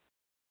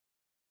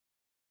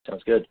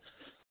 Sounds good.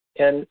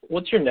 And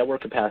what's your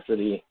network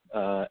capacity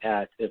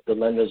at? If the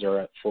lenders are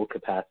at full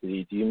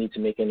capacity, do you need to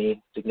make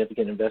any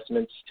significant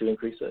investments to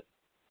increase it?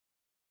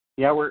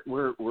 Yeah, we're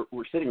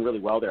sitting really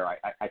well there.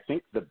 I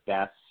think the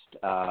best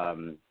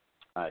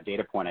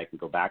data point I can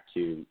go back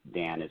to,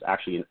 Dan, is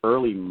actually in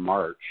early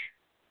March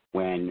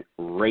when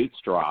rates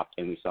dropped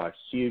and we saw a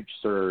huge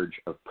surge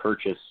of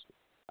purchase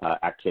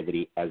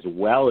activity as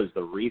well as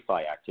the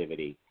refi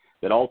activity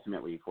that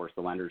ultimately forced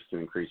the lenders to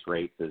increase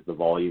rates as the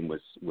volume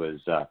was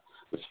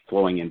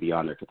flowing in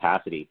beyond their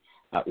capacity.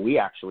 We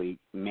actually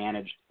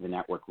managed the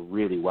network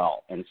really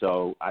well, and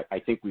so I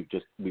think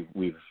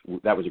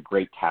that was a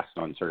great test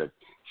on sort of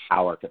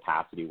how our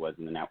capacity was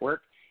in the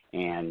network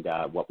and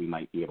what we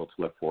might be able to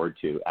look forward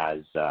to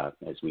as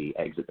we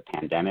exit the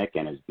pandemic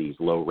and as these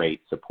low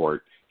rates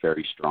support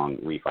very strong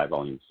refi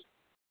volumes.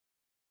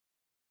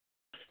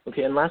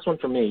 Okay, and last one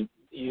for me.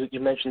 You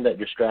mentioned that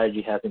your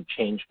strategy hasn't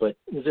changed, but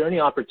is there any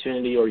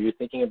opportunity or are you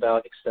thinking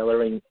about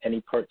accelerating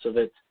any parts of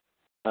it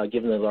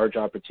given the large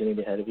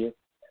opportunity ahead of you?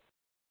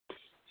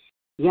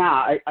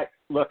 Yeah,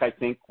 look, I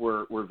think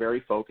we're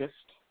very focused.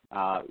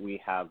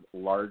 We have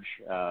large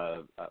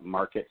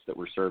markets that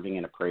we're serving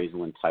in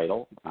appraisal and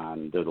title.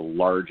 They're the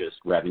largest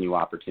revenue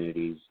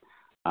opportunities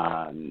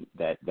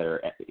that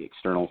are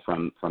external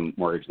from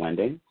mortgage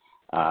lending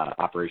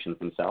operations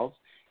themselves.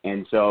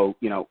 And so,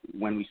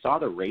 when we saw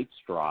the rates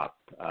drop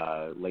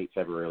late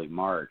February, early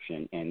March,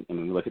 and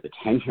when we look at the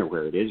 10-year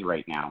where it is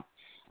right now,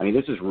 I mean,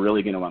 this is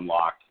really going to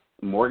unlock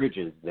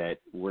mortgages that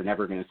we're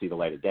never going to see the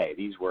light of day.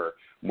 These were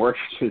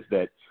mortgages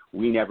that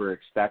we never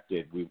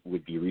expected we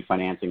would be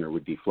refinancing or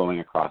would be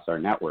flowing across our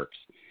networks.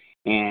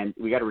 And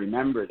we got to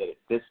remember that at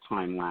this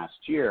time last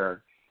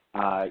year,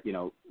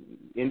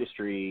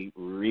 industry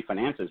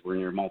refinances were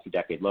near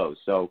multi-decade lows.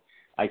 So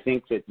I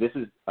think that this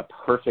is a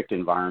perfect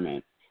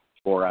environment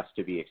for us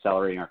to be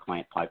accelerating our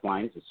client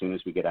pipelines as soon as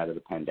we get out of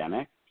the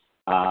pandemic.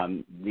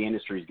 The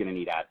industry is going to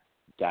need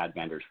to add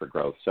vendors for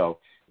growth. So,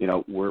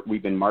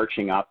 we've been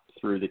marching up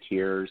through the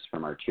tiers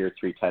from our Tier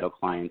 3 title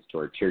clients to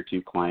our Tier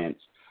 2 clients.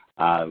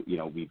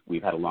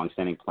 We've had a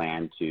long-standing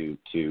plan to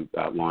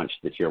launch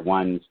the Tier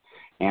 1s.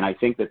 And I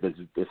think that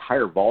this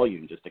higher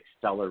volume just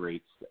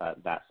accelerates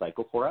that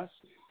cycle for us,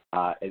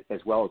 as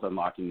well as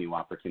unlocking new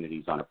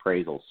opportunities on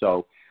appraisal.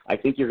 So I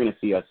think you're going to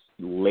see us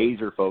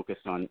laser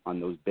focused on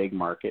those big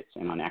markets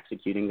and on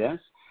executing this.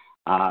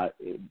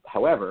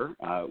 However,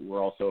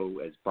 we're also,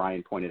 as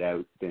Brian pointed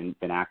out, been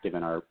active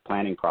in our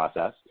planning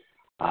process,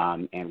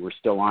 and we're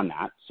still on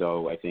that.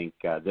 So I think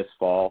this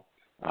fall,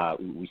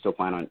 we still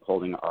plan on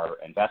holding our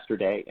investor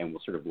day, and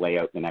we'll sort of lay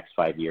out the next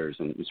 5 years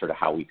and sort of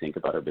how we think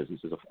about our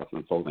businesses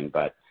unfolding.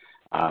 But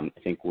I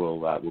think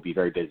we'll be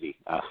very busy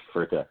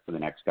for the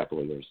next couple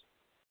of years.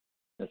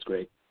 That's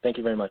great. Thank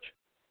you very much.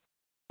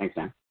 Thanks,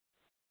 Dan.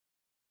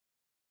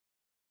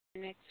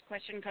 The next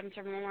question comes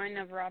from the line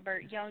of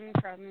Robert Young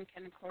from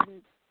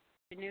Canaccord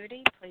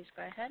Genuity. Please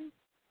go ahead.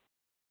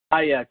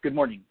 Hi, good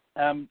morning.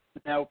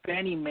 Now,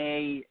 Fannie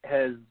Mae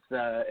has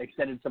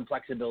extended some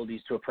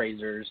flexibilities to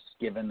appraisers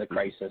given the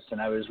crisis,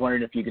 and I was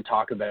wondering if you could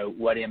talk about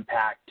what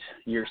impact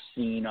you're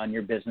seeing on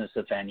your business,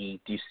 if any.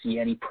 Do you see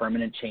any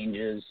permanent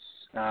changes?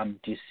 Do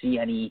you see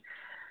any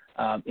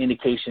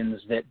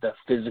indications that the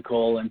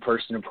physical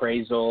in-person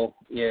appraisal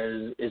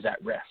is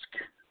at risk?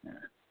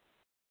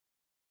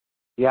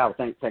 Yeah,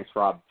 well, thanks,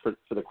 Rob, for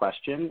the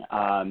question.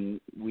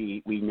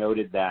 We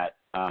noted that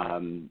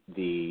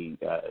the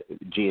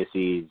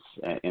GSEs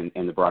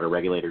and the broader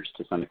regulators,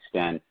 to some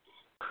extent,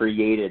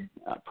 created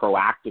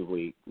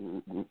proactively,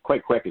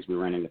 quite quick as we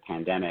were in the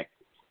pandemic,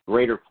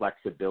 greater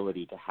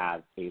flexibility to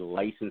have a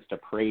licensed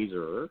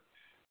appraiser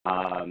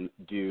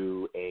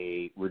do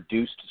a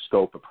reduced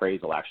scope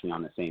appraisal actually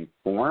on the same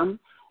form,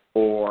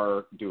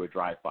 or do a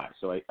drive-by.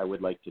 So I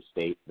would like to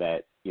state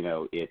that,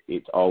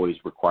 it's always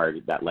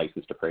required that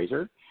licensed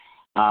appraiser.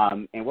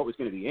 And what was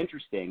going to be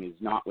interesting is,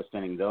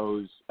 notwithstanding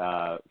those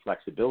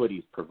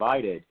flexibilities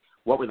provided,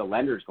 what were the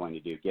lenders going to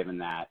do, given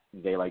that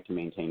they like to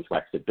maintain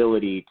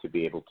flexibility to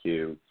be able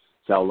to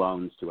sell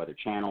loans to other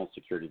channels,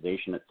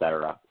 securitization, et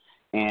cetera.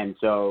 And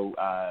so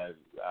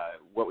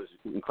what was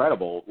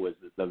incredible was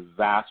that the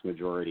vast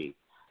majority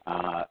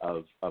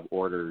of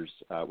orders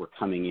were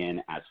coming in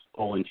as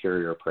full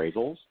interior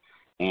appraisals,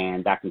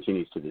 and that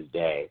continues to this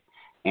day.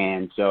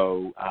 And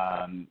so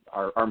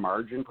our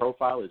margin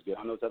profile is good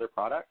on those other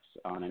products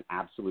on an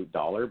absolute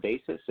dollar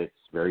basis. It's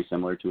very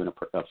similar to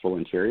a full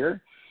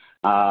interior.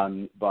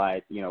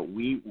 But,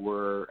 we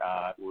were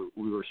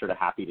sort of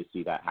happy to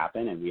see that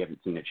happen, and we haven't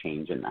seen a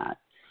change in that.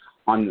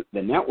 On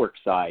the network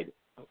side,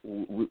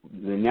 the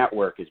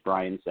network, as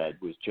Brian said,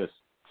 was just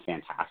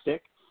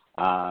fantastic.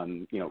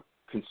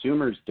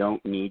 Consumers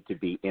don't need to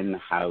be in the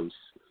house,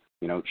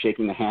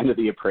 shaking the hand of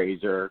the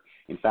appraiser.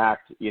 In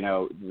fact,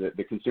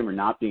 the consumer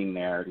not being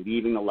there,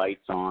 leaving the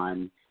lights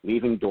on,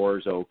 leaving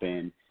doors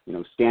open,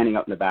 standing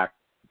up in the back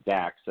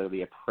deck so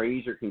the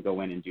appraiser can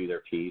go in and do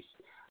their piece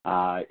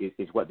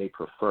is what they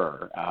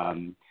prefer.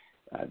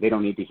 They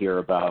don't need to hear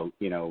about,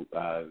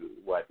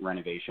 what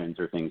renovations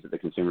or things that the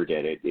consumer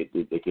did.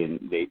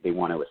 They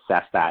want to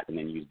assess that and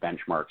then use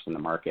benchmarks in the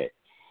market.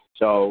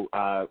 So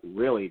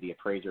really, the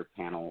appraiser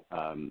panel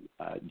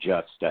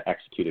just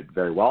executed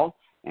very well,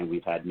 and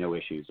we've had no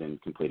issues in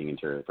completing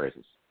interior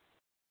appraisals.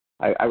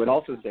 I would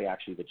also say,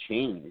 actually, the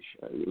change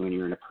when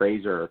you're an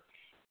appraiser,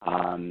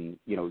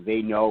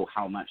 they know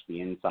how much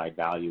the inside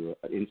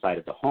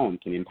of the home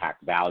can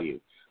impact value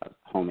of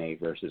home A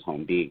versus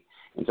home B.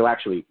 And so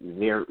actually,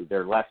 they're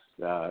less,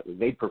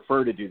 they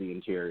prefer to do the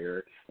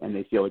interior, and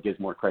they feel it gives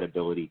more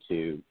credibility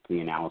to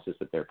the analysis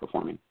that they're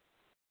performing.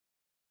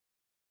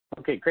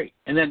 Okay, great.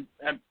 And then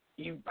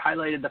you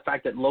highlighted the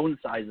fact that loan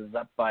size is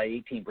up by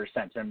 18%.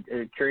 So I'm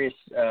curious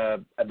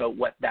about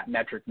what that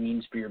metric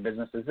means for your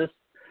business.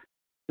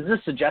 Does this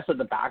suggest that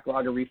the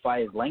backlog of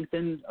refi is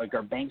lengthened? Like,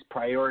 are banks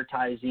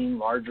prioritizing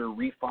larger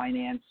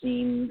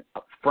refinancing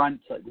up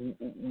front?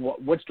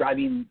 What's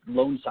driving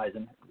loan size,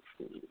 and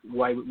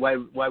why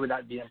would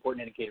that be an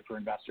important indicator for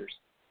investors?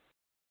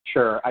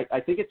 Sure. I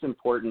think it's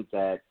important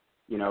that,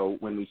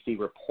 when we see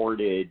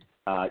reported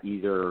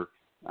either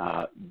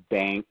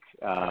bank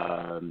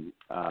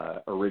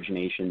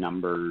origination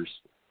numbers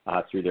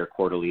through their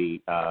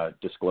quarterly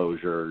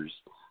disclosures,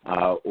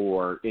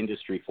 or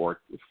industry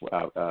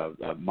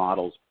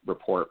models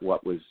report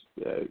what was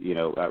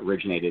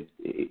originated,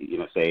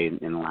 say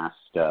in the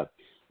last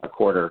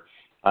quarter.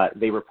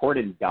 They report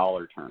in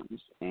dollar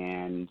terms,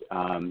 and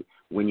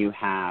when you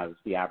have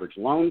the average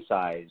loan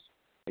size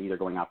either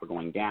going up or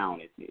going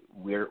down,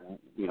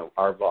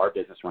 our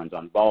business runs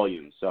on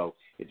volume, so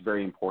it's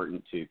very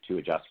important to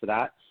adjust for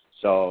that.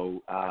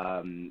 So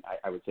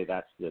I would say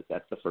that's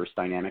the first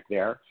dynamic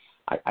there.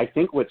 I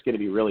think what's going to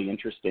be really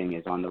interesting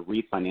is on the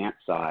refinance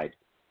side.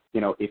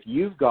 If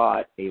you've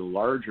got a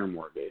larger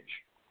mortgage,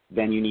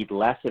 then you need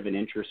less of an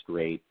interest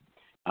rate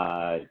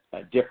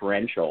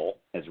differential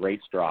as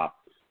rates drop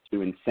to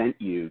incent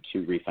you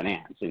to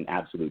refinance in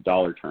absolute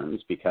dollar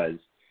terms, because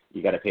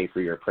you got to pay for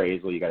your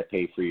appraisal, you got to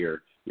pay for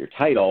your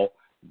title,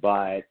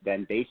 but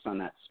then based on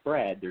that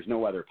spread, there's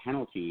no other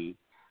penalty.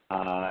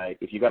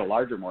 If you got a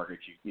larger mortgage,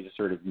 you just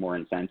sort of more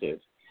incentive.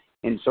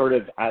 And sort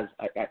of as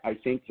I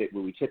think that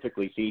what we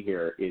typically see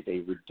here is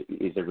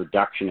a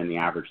reduction in the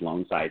average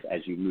loan size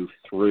as you move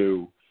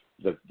through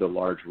the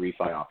large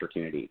refi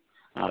opportunity.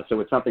 So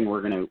it's something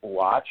we're going to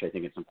watch. I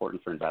think it's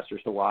important for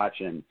investors to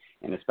watch, and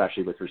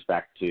especially with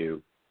respect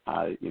to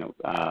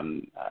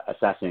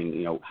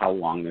assessing how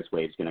long this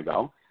wave is going to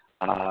go.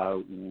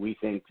 We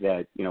think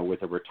that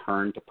with a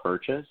return to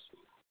purchase,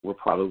 we're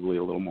probably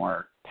a little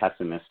more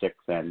pessimistic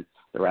than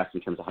the rest in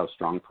terms of how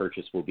strong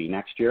purchase will be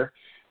next year.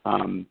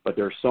 But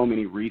there are so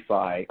many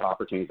refi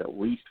opportunities, at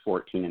least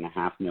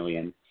 14.5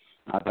 million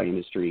by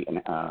industry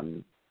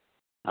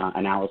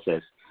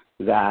analysis,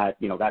 that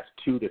that's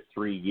 2 to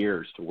 3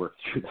 years to work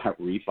through that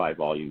refi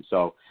volume.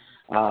 So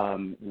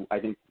I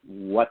think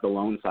what the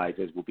loan size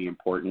is will be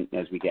important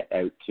as we get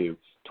out to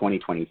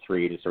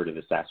 2023 to sort of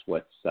assess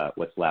what's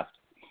left.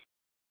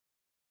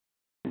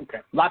 Okay.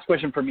 Last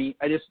question for me.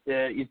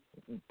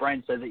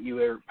 Brian said that you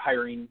were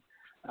hiring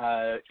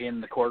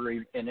in the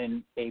quarter and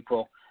in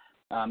April.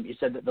 You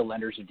said that the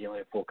lenders are dealing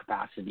at full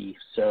capacity.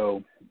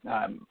 So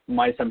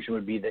my assumption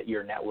would be that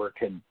your network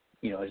has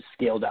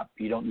scaled up.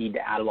 You don't need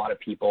to add a lot of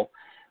people.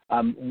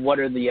 What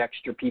are the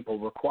extra people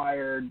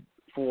required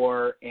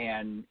for?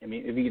 And I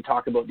mean, if you could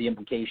talk about the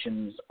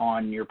implications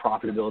on your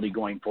profitability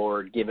going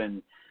forward,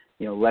 given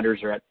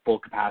lenders are at full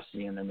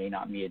capacity and there may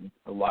not be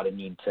a lot of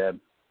need to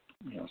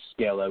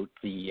scale out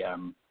the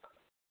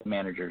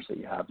managers that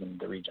you have in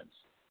the regions.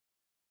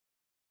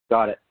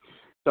 Got it.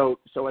 So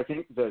I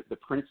think the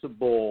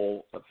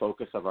principal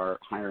focus of our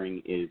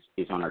hiring is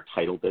on our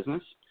title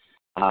business.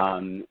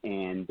 And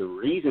the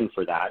reason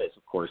for that is,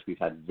 of course, we've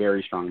had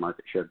very strong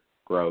market share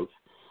growth.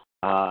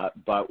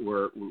 But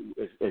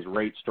as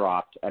rates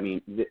dropped, I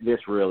mean,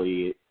 this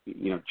really,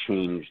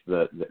 changed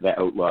the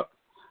outlook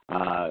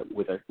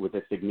with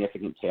a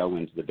significant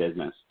tailwind to the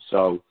business.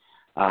 So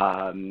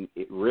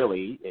it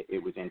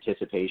was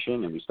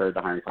anticipation, and we started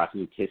the hiring process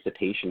in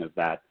anticipation of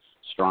that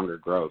stronger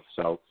growth.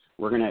 So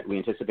we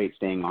anticipate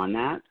staying on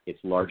that. It's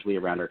largely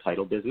around our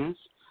title business,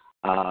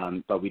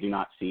 but we do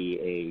not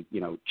see a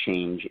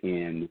change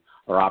in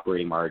our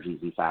operating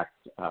margins. In fact,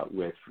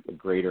 with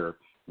greater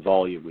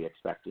volume, we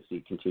expect to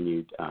see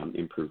continued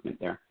improvement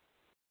there.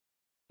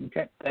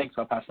 Okay, thanks.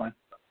 I'll pass the line.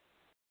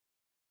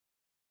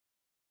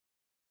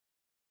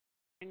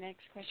 Our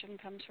next question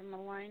comes from the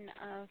line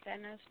of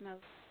Thanos Moschopoulos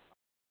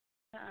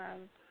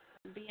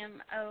of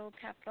BMO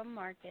Capital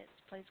Markets.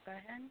 Please go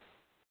ahead.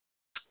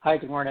 Hi,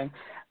 good morning.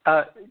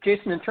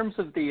 Jason, in terms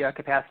of the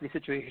capacity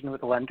situation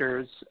with the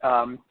lenders,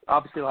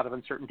 obviously a lot of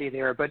uncertainty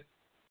there, but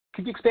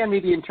could you expand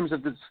maybe in terms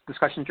of the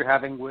discussions you're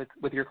having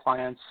with your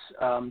clients,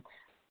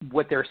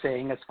 what they're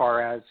saying as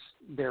far as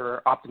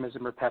their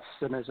optimism or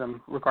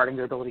pessimism regarding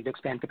their ability to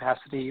expand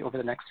capacity over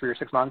the next 3 or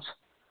 6 months?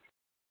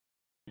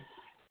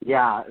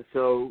 Yeah,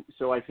 so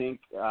I think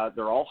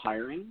they're all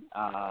hiring.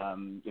 I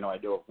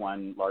know of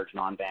one large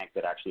non-bank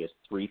that actually has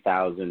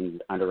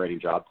 3,000 underwriting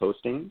job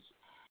postings.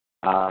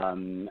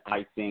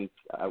 I think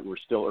we're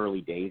still early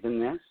days in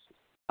this,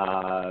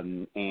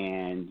 and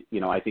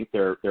I think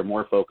they're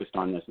more focused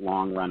on this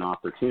long run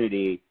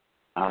opportunity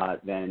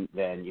than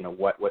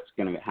what's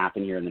going to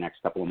happen here in the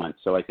next couple of months.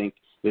 So I think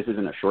this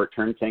isn't a short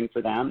term thing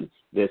for them.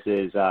 This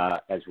is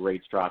as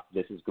rates drop,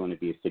 this is going to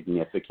be a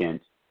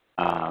significant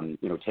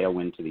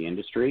tailwind to the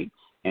industry.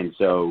 And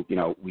so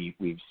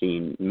we've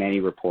seen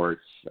many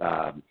reports,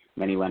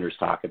 many lenders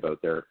talk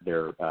about their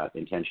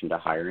intention to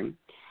hiring.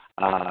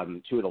 2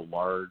 of the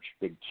large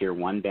big tier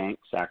 1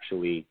 banks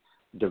actually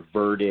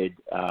diverted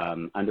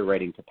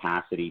underwriting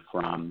capacity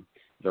from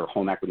their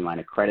home equity line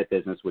of credit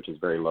business, which is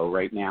very low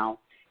right now,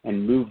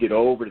 and moved it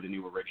over to the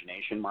new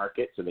origination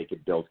market so they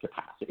could build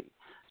capacity.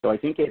 So I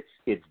think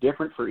it's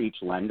different for each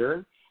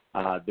lender.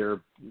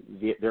 Their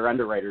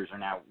underwriters are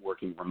now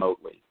working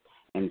remotely,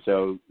 and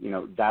so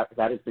that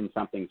has been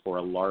something for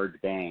a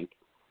large bank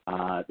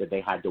that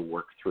they had to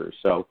work through.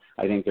 So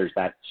I think there's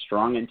that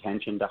strong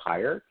intention to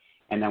hire,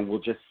 and then we'll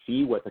just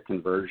see what the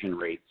conversion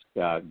rate's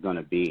going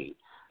to be.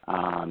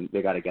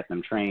 They got to get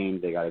them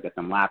trained. They got to get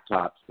them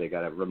laptops. They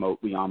got to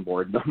remotely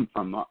onboard them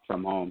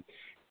from home.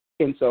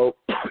 And so,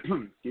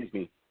 excuse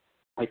me,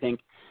 I think,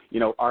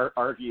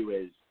 our view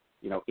is,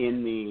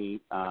 in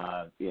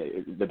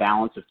the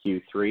balance of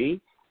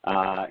Q3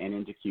 and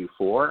into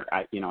Q4,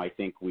 I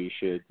think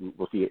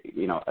we'll see,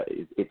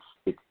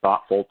 it's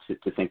thoughtful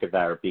to think of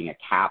that as being a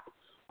cap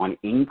on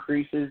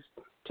increases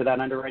to that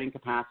underwriting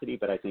capacity.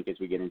 But I think as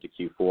we get into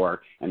Q4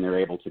 and they're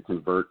able to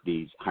convert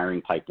these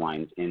hiring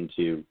pipelines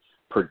into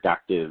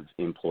productive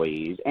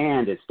employees,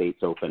 and as states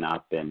open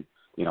up and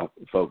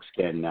folks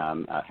can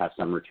have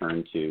some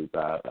return to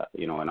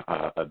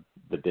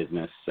the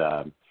business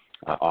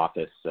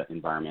office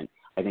environment,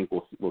 I think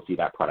we'll see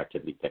that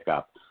productivity pick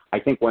up. I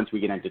think once we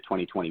get into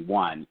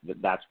 2021,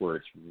 that's where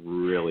it's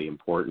really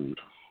important.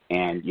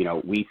 And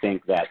we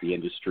think that the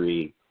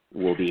industry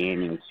will be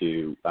aiming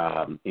to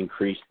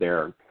increase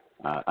their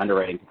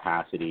underwriting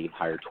capacity,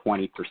 hire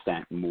 20%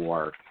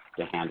 more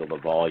to handle the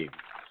volume.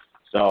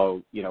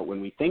 So,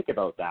 when we think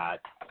about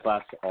that,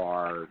 plus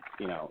our,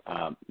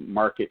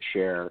 market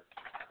share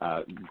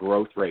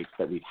growth rates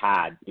that we've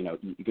had, you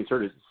can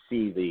sort of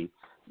see the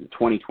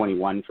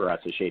 2021 for us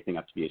is shaping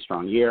up to be a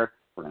strong year.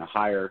 We're going to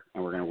hire,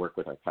 and we're going to work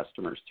with our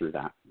customers through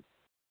that.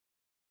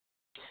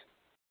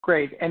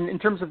 Great. And in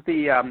terms of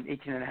the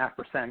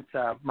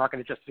 18.5%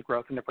 market-adjusted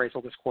growth in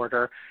appraisal this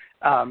quarter,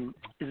 is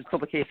it still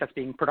the case that's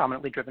being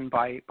predominantly driven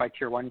by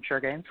Tier 1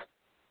 share gains?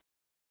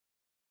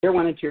 Tier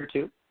 1 and Tier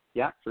 2,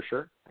 yeah, for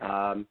sure.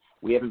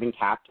 We haven't been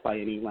capped by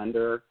any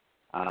lender.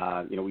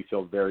 We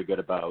feel very good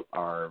about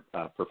our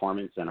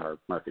performance and our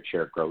market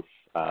share growth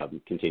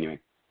continuing.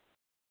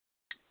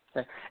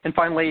 Okay. And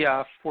finally,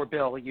 for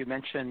Bill, you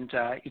mentioned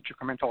each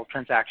incremental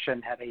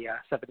transaction had a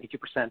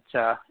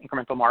 72%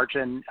 incremental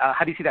margin.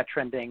 How do you see that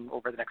trending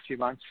over the next few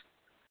months?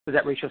 Does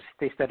that ratio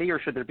stay steady, or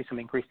should there be some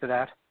increase to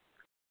that?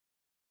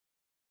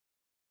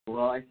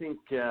 Well, I think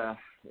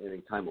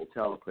time will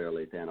tell,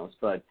 clearly, Thanos.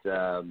 But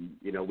I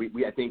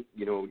think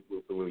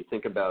when we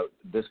think about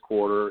this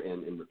quarter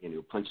and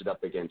punch it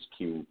up against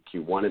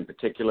Q1 in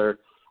particular,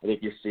 I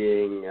think you're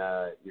seeing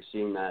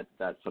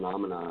that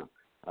phenomena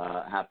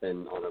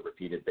happen on a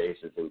repeated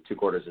basis. And 2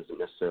 quarters isn't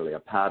necessarily a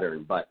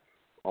pattern, but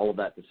all of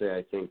that to say,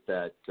 I think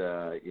that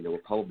we'll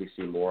probably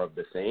see more of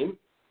the same,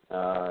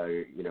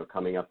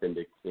 coming up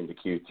into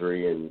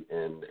Q3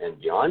 and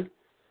beyond.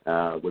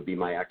 Would be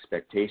my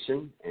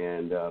expectation,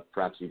 and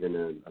perhaps even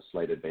a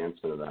slight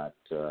advancement of that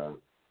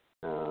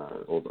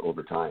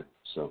over time.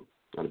 So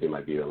that'll be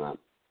my view on that.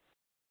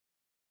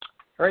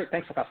 All right,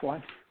 thanks. I'll pass the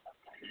line.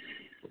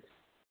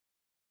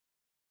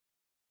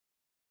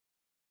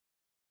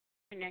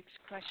 Your next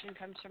question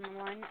comes from the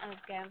line of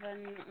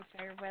Gavin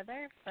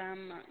Fairweather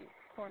from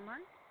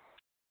Cormark.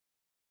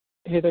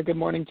 Hey there, good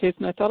morning.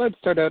 Jason, I thought I'd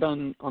start out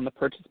on the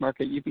purchase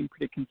market. You've been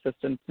pretty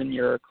consistent in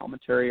your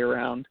commentary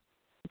around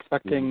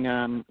expecting,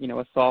 a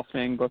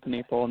softening both in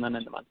April and then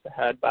in the months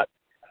ahead, but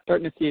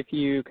starting to see a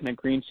few kind of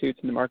green shoots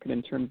in the market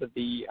in terms of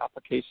the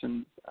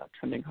applications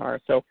trending higher.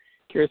 So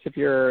curious if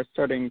you're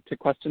starting to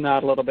question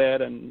that a little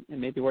bit and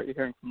maybe what you're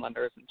hearing from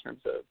lenders in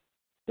terms of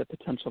the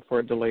potential for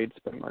a delayed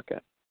spring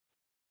market.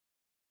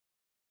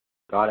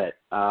 Got it.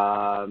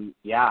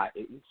 Yeah,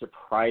 it's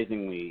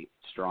surprisingly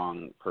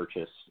strong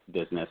purchase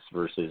business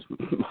versus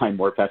my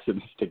more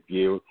pessimistic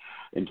view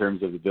in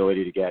terms of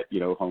ability to get,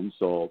 homes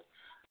sold.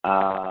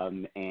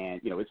 And,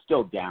 it's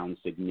still down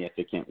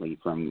significantly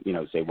from,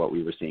 say what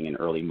we were seeing in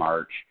early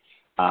March.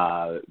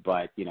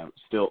 But,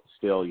 still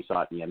you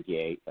saw it in the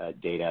MBA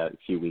data a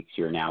few weeks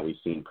here now, we've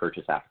seen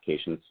purchase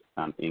applications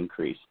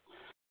increase.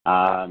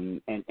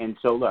 And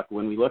so look,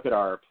 when we look at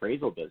our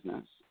appraisal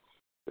business,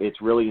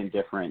 it's really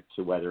indifferent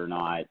to whether or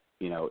not,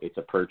 it's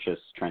a purchase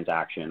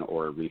transaction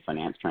or a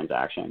refinance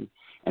transaction.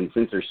 And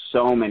since there's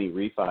so many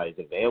refis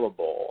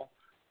available,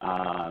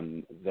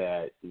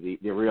 that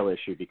the real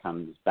issue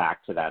becomes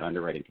back to that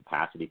underwriting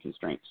capacity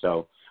constraint.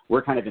 So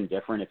we're kind of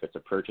indifferent if it's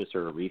a purchase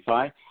or a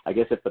refi. I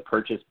guess if the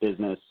purchase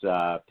business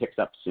picks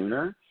up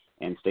sooner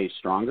and stays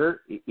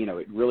stronger, it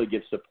really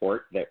gives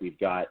support that we've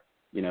got,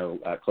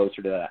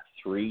 closer to that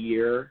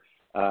 3-year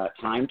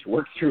time to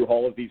work through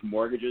all of these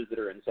mortgages that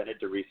are incented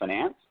to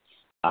refinance,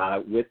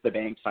 with the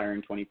banks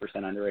hiring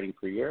 20% underwriting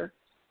per year.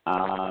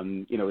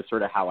 It's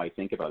sort of how I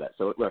think about it.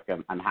 So look,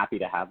 I'm happy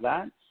to have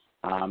that.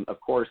 Of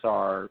course,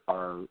 our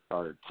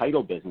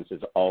title business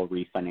is all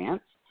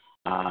refinance,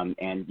 and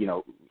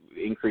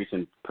increase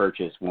in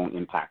purchase won't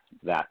impact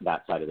that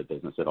side of the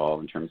business at all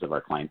in terms of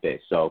our client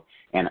base. So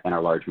and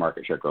our large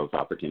market share growth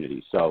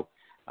opportunities. So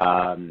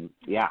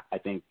yeah, I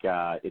think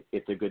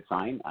it's a good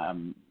sign.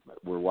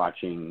 We're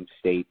watching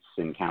states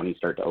and counties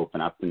start to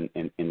open up in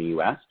the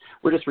U.S.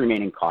 We're just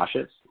remaining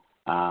cautious,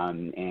 but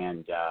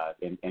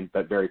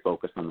very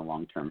focused on the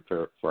long term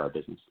for our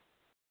business.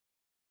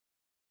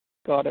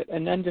 Got it.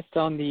 And then just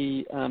on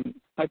the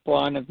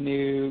pipeline of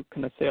new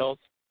kind of sales.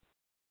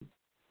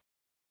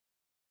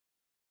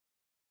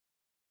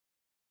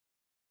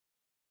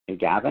 Hey,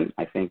 Gavin,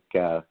 I think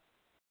we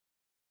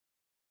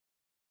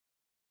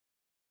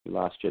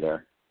lost you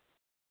there.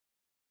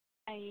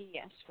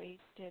 Yes, we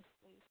did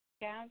lose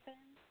Gavin.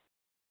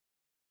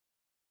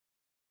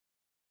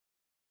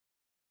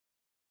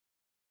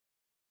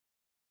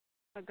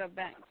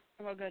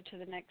 We'll go to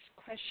the next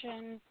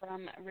question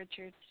from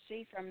Richard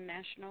C. from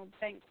National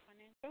Bank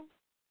Financial.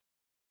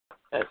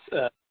 Yes,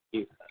 thank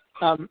you.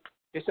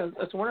 Jason,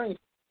 I was wondering, from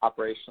an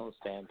operational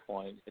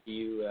standpoint, have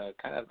you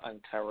kind of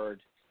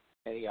uncovered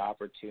any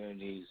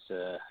opportunities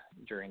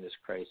during this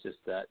crisis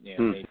that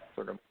may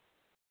sort of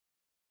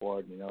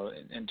forward,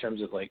 in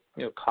terms of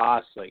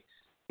costs, like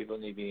people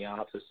need to be in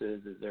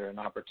offices? Is there an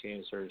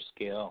opportunity to sort of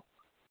scale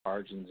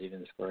margins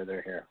even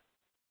further here?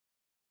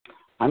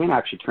 I'm going to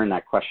actually turn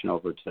that question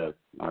over to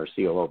our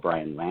COO,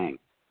 Brian Lang.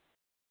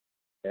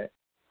 Okay.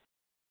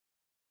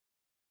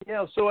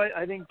 Yeah, so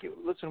I think,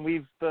 listen,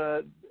 we've,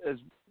 as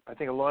I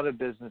think a lot of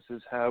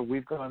businesses have,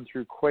 we've gone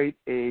through quite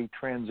a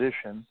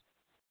transition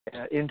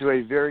into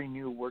a very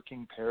new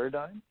working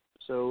paradigm.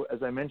 So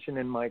as I mentioned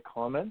in my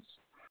comments,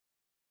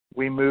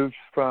 we moved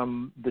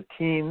from the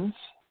teens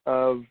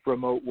of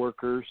remote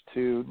workers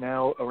to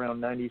now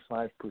around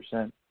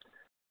 95%.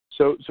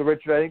 So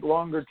Richard, I think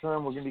longer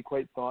term, we're going to be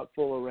quite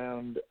thoughtful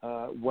around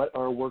what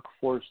our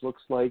workforce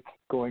looks like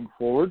going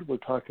forward. We're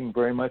talking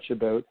very much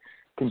about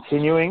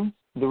continuing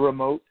the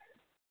remote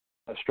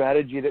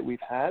strategy that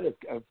we've had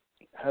of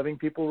having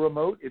people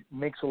remote. It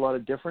makes a lot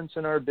of difference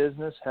in our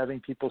business, having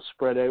people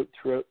spread out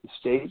throughout the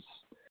states.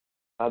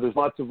 There's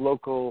lots of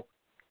local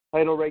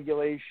title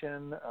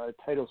regulation,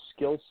 title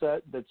skill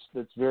set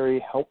that's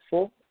very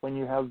helpful when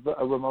you have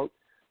a remote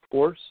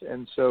force.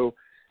 And so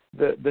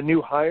the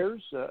new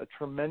hires, a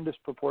tremendous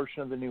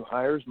proportion of the new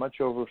hires,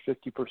 much over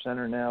 50%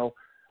 are now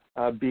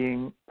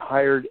being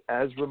hired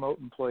as remote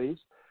employees.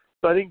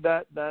 So I think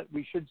that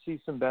we should see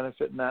some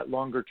benefit in that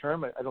longer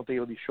term. I don't think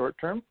it'll be short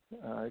term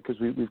because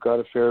we've got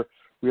a fair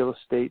real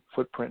estate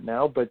footprint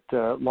now. But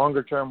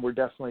longer term, we're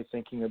definitely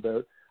thinking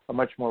about a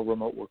much more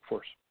remote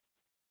workforce.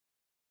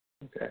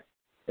 Okay.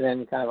 And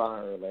then kind of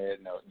on a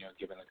related note,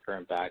 given the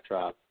current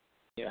backdrop,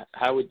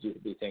 how would you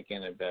be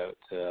thinking about,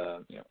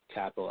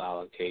 capital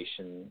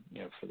allocation,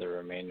 for the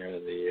remainder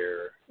of the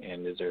year?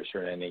 And is there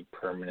sort of any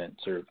permanent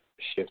sort of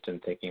shift in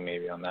thinking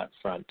maybe on that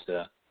front,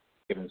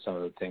 given some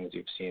of the things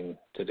you've seen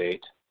to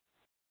date?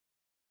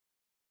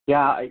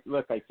 Yeah, I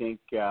think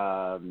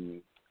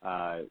we'll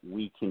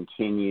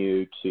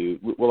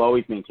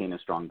always maintain a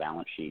strong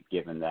balance sheet,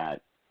 given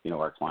that,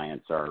 our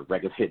clients are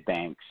regulated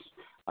banks.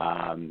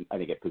 I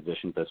think it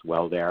positions us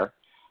well there.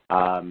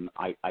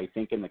 I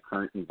think in the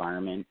current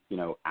environment,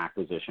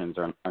 acquisitions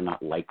are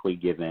not likely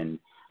given,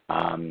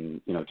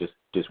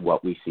 just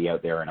what we see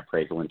out there in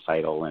appraisal and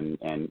title, and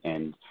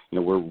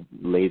we're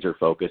laser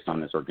focused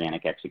on this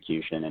organic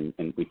execution,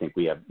 and we think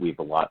we have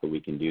a lot that we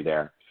can do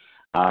there.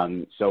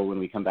 So when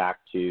we come back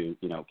to,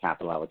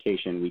 capital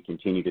allocation, we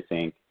continue to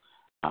think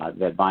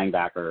that buying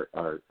back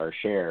our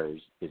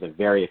shares is a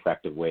very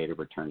effective way to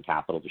return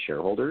capital to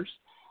shareholders,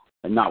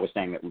 and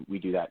notwithstanding that we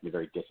do that in a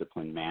very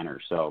disciplined manner.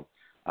 So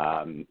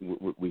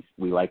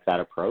we like that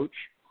approach.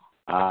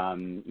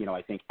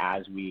 I think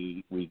as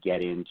we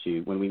get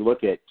into, when we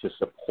look at to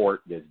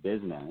support this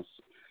business,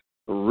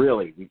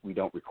 really we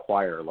don't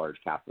require a large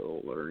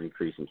capital or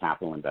increase in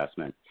capital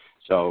investment.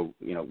 So,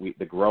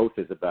 the growth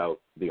is about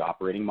the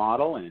operating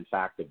model, and in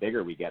fact, the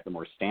bigger we get, the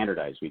more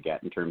standardized we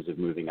get in terms of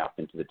moving up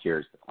into the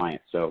tiers of the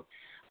client. So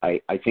I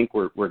think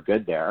we're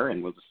good there,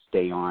 and we'll just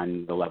stay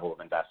on the level of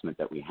investment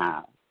that we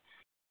have.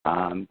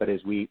 But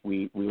as we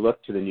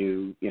look to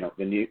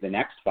the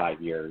next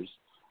 5 years,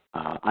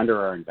 under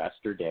our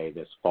investor day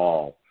this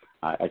fall,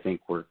 I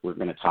think we're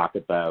going to talk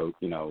about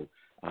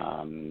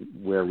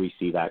where we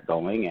see that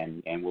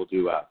going, and we'll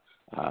do a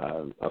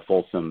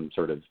fulsome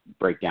sort of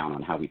breakdown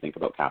on how we think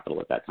about capital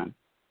at that time.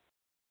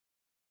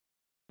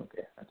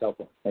 Okay, that's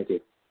helpful. Thank you.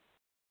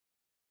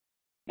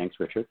 Thanks,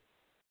 Richard.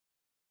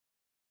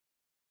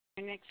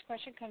 Our next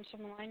question comes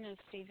from the line of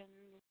Stephen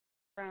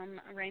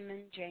from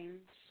Raymond James.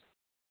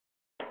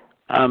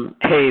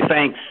 Hey,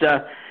 thanks.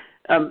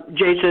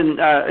 Jason,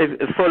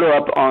 a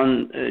follow-up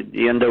on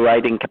the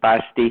underwriting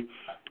capacity.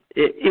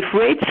 If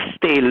rates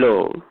stay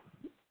low,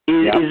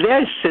 is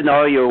there a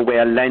scenario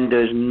where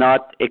lenders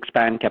not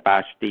expand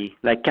capacity?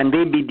 Like, can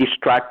they be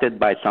distracted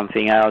by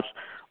something else,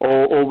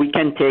 or we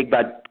can take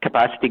that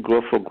capacity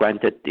growth for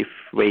granted if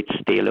rates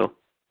stay low?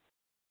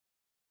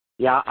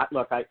 Yeah,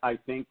 look, I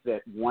think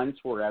that once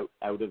we're out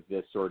of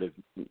this sort of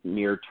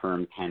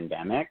near-term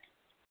pandemic,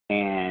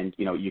 and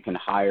you can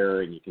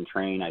hire and you can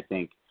train, I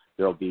think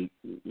there'll be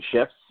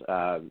shifts.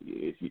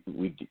 If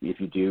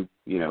you do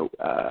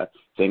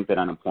think that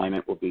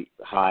unemployment will be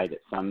high, that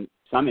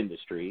some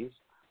industries,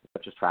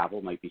 such as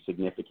travel, might be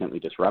significantly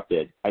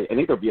disrupted, I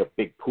think there'll be a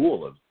big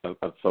pool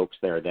of folks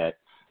there that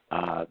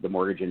the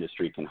mortgage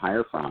industry can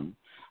hire from.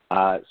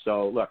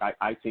 So look,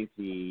 I think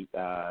these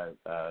are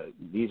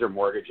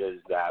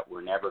mortgages that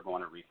we're never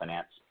going to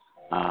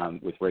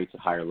refinance with rates at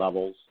higher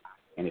levels.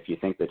 And if you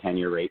think the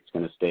 10-year rate's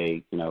going to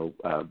stay,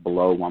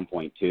 below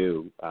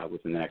 1.2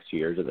 within the next 2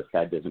 years, or the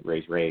Fed doesn't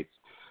raise rates,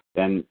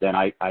 then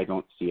I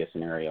don't see a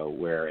scenario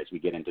where, as we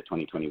get into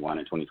 2021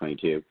 and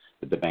 2022,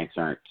 that the banks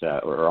aren't,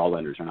 or all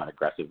lenders are not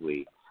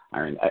aggressively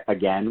hiring.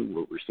 Again,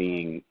 we're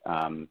seeing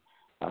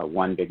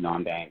one big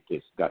non-bank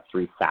has got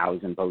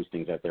 3,000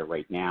 postings out there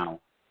right now.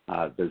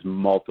 There's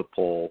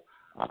multiple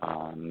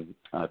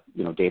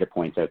data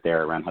points out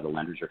there around how the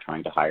lenders are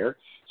trying to hire.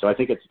 So I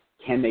think it's,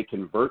 can they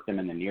convert them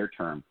in the near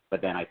term?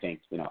 But then I think,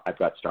 I've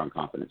got strong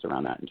confidence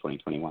around that in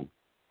 2021.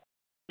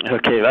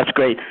 Okay, that's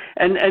great.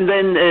 And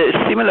then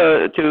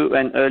similar to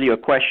an earlier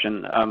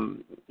question,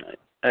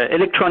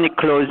 electronic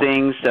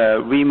closings,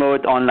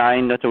 remote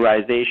online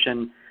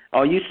notarization,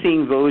 are you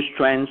seeing those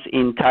trends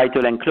in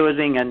title and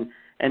closing,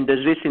 and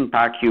does this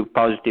impact you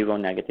positive or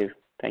negative?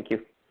 Thank you.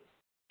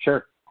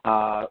 Sure.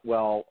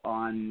 Well,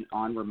 on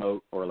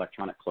remote or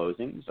electronic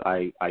closings,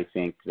 I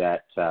think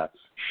that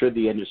should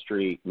the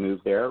industry move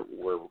there,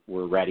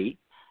 we're ready.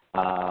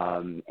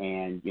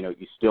 And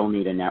you still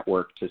need a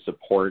network to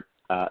support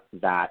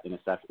that,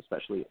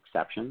 especially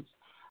exceptions.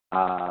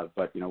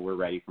 But we're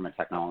ready from a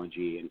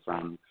technology and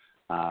from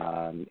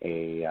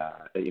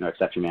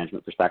exception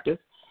management perspective.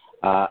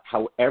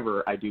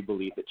 However, I do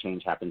believe that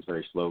change happens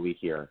very slowly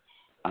here.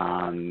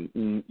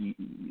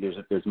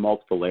 There's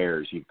multiple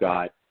layers. You've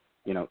got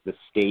the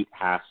state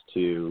has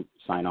to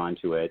sign on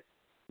to it.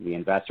 The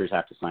investors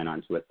have to sign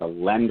on to it. The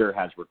lender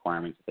has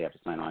requirements that they have to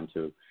sign on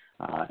to,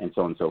 and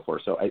so on and so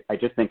forth. So I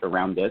just think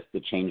around this, the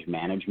change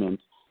management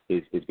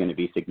is going to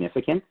be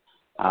significant.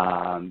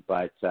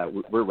 But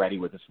we're ready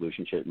with a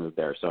solution should it move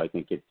there. So I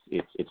think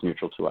it's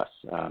neutral to us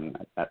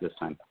at this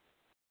time.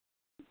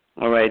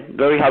 All right.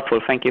 Very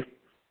helpful. Thank you.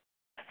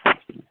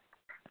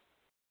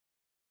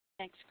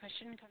 Next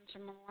question comes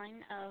from the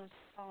line of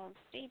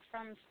Steve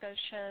from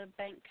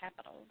Scotiabank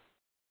Capital.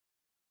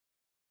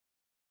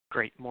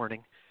 Great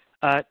morning.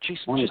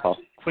 Jason, morning, just Paul.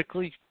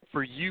 Quickly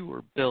for you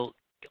or Bill,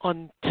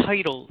 on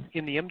title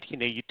in the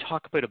MD&A, you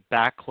talk about a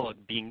backlog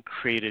being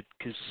created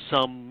because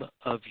some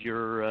of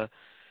your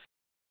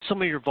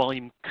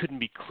volume couldn't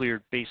be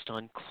cleared based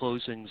on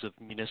closings of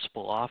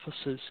municipal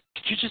offices.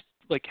 Could you just,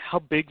 how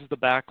big is the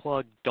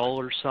backlog,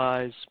 dollar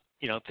size?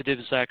 If it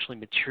is actually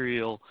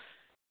material,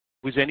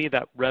 was any of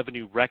that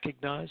revenue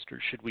recognized, or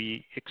should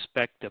we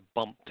expect a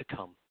bump to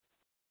come?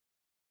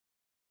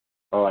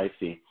 Oh, I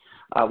see.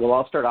 Well,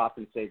 I'll start off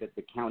and say that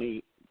the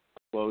county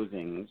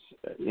closings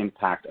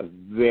impact a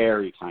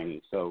very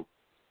tiny, so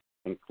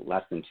I think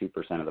less than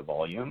 2% of the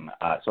volume.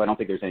 So I don't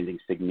think there's anything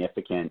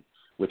significant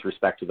with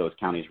respect to those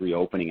counties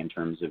reopening in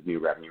terms of new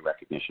revenue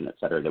recognition, et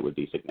cetera, that would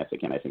be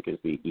significant, I think is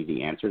the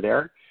easy answer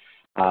there.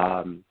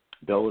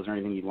 Bill, is there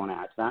anything you'd want to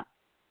add to that?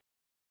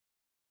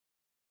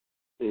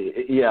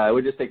 Yeah, I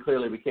would just say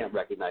clearly we can't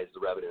recognize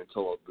the revenue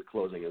until the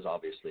closing has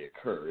obviously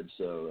occurred.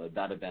 So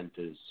that event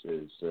is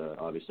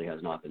obviously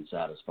has not been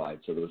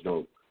satisfied. So there was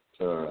no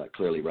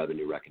clearly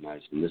revenue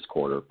recognized in this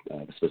quarter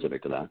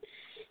specific to that.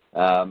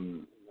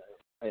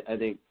 I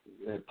think,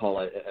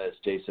 Paul, as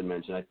Jason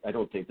mentioned, I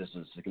don't think this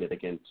is a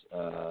significant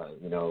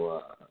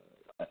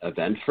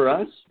event for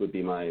us would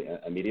be my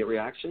immediate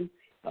reaction.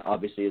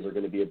 Obviously, is there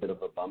going to be a bit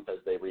of a bump as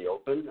they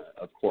reopen?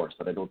 Of course,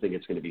 but I don't think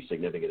it's going to be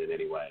significant in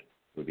any way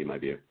would be my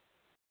view.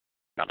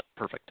 Got it.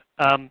 Perfect.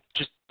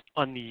 Just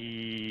on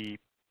the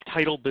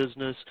title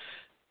business,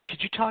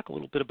 could you talk a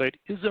little bit about,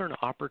 is there an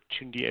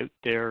opportunity out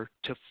there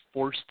to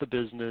force the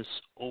business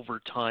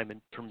over time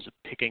in terms of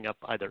picking up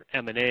either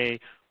M&A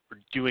or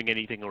doing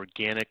anything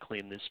organically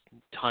in this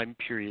time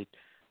period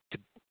to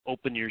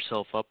open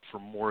yourself up for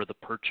more of the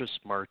purchase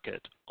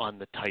market on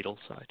the title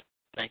side?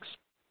 Thanks.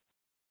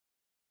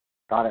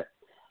 Got it.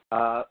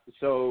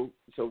 So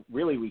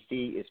really we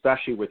see,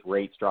 especially with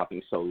rates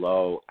dropping so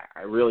low,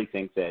 I really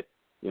think that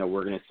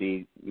we're going to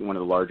see one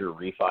of the larger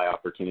refi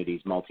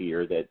opportunities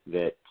multi-year that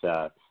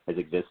has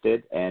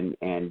existed, and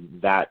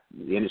that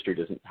the industry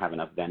doesn't have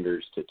enough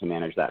vendors to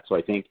manage that. So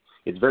I think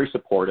it's very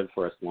supportive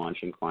for us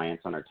launching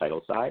clients on our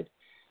title side.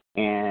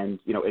 And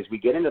as we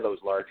get into those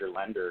larger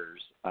lenders,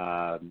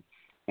 and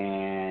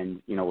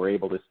we're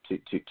able to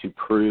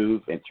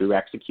prove and through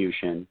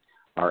execution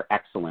our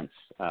excellence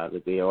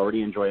that they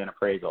already enjoy an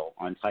appraisal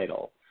on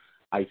title,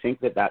 I think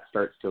that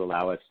starts to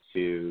allow us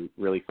to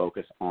really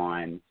focus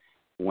on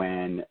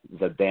when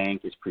the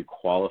bank is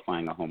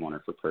pre-qualifying a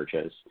homeowner for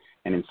purchase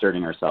and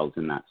inserting ourselves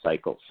in that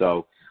cycle.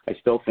 So I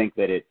still think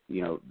that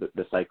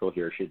the cycle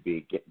here should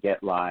be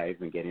get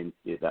live and get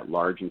into that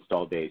large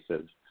install base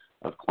of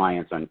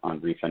clients on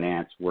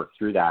refinance, work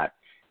through that.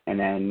 And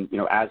then,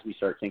 as we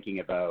start thinking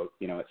about,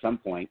 at some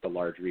point, the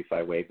large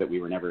refi wave that we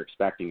were never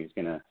expecting is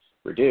going to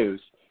reduce,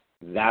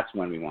 that's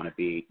when we want to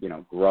be,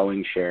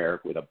 growing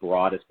share with a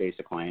broadest base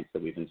of clients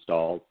that we've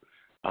installed,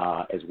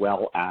 as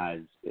well as,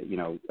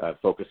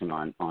 focusing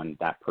on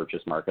that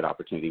purchase market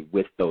opportunity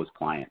with those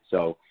clients.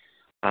 So,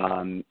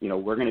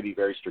 we're going to be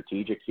very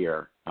strategic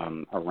here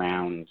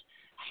around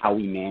how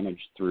we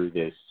manage through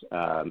this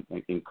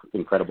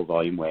incredible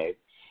volume wave.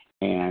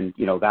 And,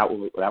 that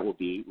will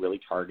be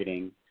really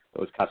targeting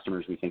those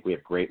customers we think we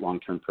have great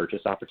long-term purchase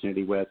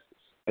opportunity with,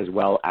 as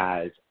well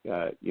as,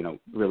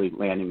 really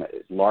landing as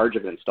large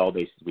of an install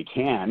base as we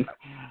can,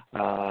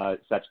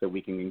 such that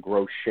we can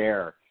grow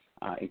share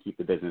and keep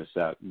the business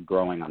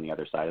growing on the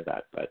other side of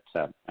that.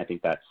 But I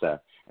think that's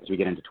as we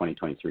get into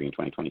 2023 and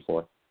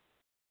 2024.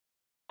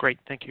 Great.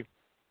 Thank you.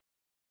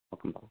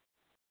 Welcome, Bob.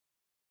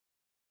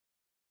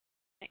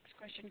 Next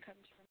question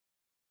comes from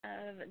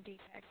of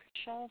Deepak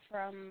Shaw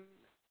from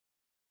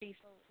Diesel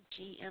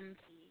GMP.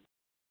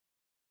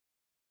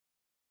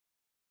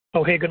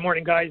 Oh, hey, good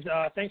morning, guys.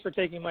 Thanks for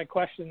taking my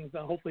questions.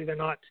 Hopefully they're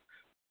not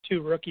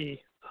too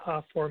rookie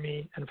for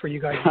me and for you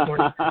guys this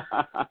morning.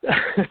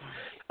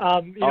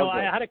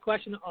 I had a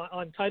question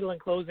on title and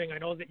closing. I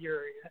know that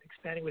you're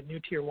expanding with new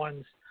tier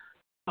ones.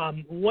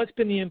 What's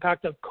been the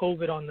impact of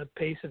COVID on the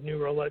pace of new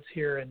rollouts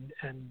here,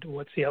 and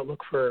what's the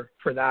outlook for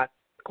that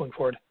going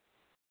forward?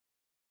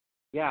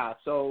 Yeah,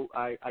 so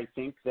I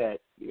think that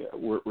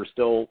we're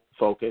still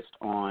focused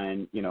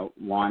on,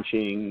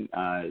 launching,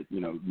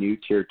 new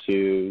tier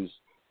twos,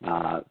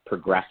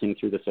 progressing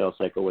through the sales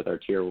cycle with our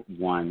tier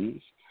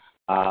ones.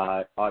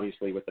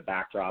 Obviously, with the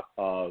backdrop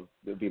of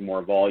there'll be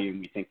more volume,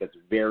 we think that's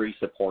very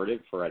supportive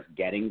for us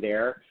getting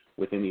there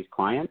within these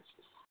clients.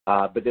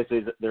 But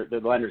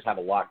the lenders have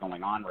a lot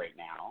going on right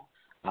now,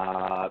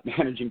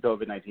 managing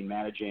COVID-19,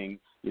 managing,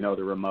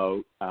 the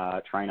remote,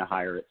 trying to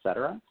hire, et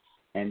cetera.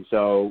 And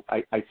so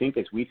I think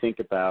as we think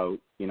about,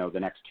 the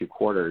next 2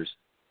 quarters,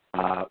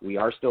 we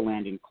are still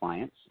landing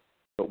clients,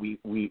 but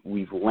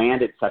we've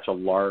landed such a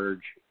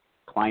large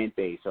client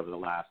base over the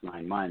last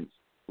 9 months.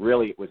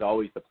 Really, it was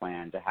always the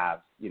plan to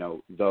have,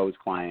 those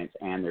clients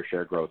and their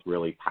share growth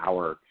really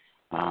power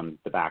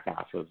the back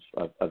half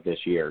of this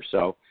year.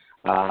 So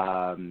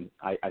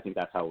I think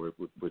that's how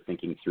we're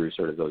thinking through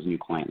sort of those new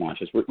client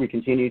launches. We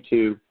continue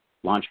to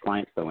launch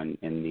clients, though, in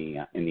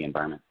the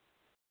environment.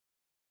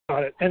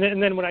 Got it.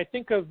 And then when I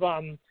think of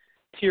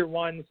tier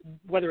ones,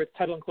 whether it's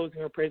title and closing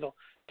or appraisal,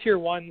 tier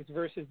ones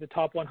versus the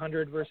top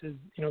 100 versus,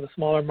 the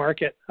smaller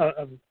market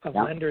of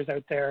lenders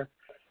out there,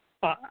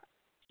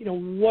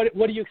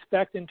 what do you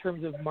expect in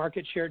terms of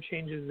market share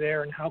changes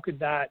there, and how could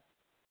that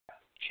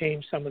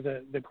change some of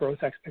the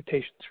growth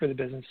expectations for the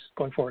business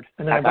going forward?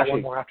 And then I've got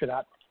one more after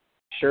that.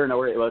 Sure. No,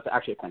 well, it's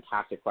actually a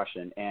fantastic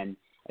question. And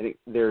I think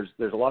there's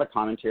a lot of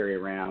commentary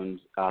around,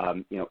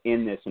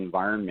 in this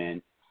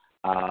environment,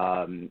 the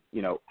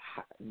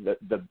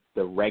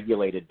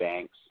regulated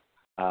banks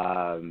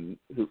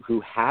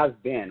who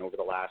have been over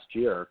the last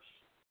year,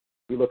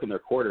 if you look in their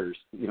quarters,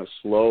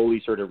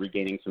 slowly sort of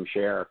regaining some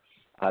share,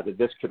 that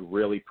this could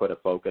really put a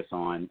focus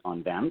on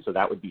them. So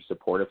that would be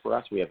supportive for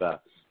us. We have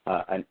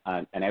an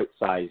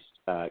outsized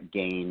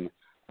gain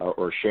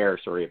or share,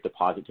 of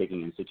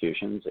deposit-taking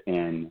institutions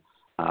in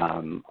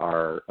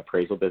our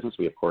appraisal business.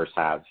 We, of course,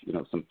 have,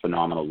 some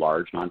phenomenal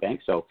large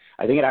non-banks. So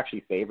I think it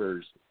actually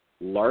favors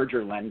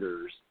larger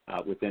lenders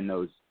within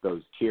those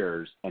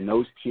tiers, and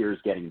those tiers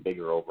getting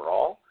bigger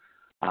overall.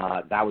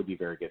 That would be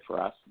very good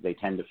for us. They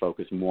tend to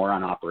focus more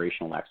on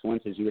operational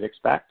excellence, as you would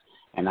expect,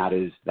 and that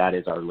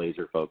is our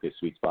laser-focused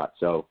sweet spot.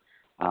 So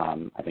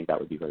I think that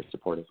would be very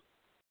supportive.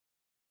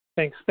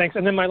 Thanks.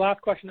 And then my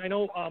last question, I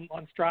know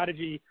on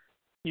strategy,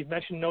 you've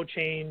mentioned no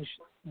change,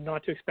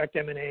 not to expect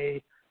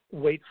M&A,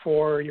 wait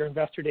for your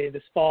investor day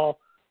this fall.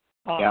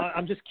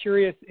 I'm just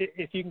curious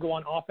if you can go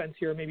on offense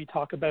here, maybe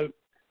talk about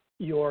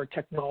your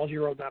technology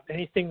roadmap.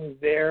 Anything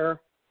there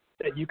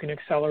that you can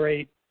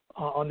accelerate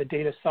on the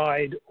data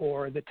side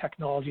or the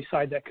technology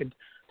side that could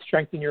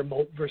strengthen your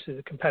moat versus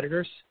the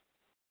competitors?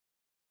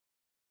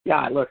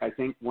 Yeah, look, I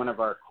think one of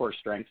our core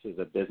strengths as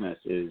a business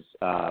is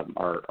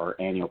our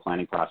annual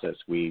planning process.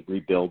 We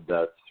rebuild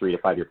the 3 to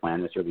 5 year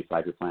plan. This year will be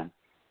 5 year plan.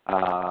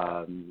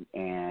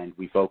 And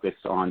we focus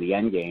on the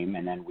end game,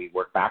 and then we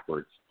work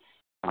backwards.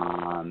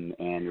 And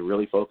it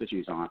really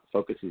focuses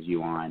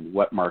you on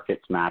what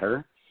markets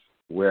matter,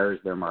 where is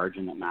their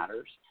margin that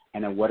matters,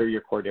 and then what are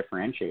your core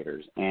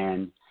differentiators.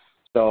 And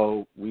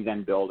so we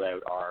then build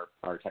out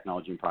our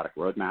technology and product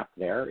roadmap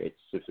there. It's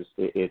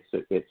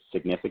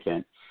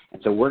significant.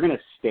 And so we're going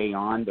to stay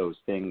on those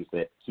things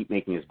that keep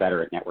making us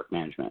better at network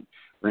management.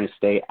 We're going to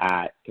stay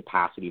at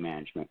capacity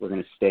management. We're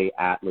going to stay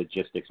at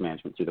logistics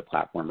management through the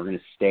platform. We're going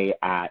to stay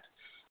at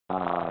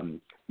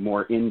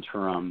more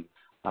interim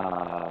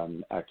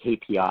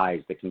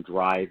KPIs that can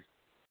drive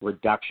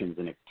reductions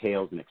in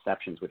tails and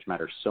exceptions, which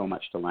matter so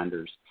much to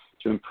lenders,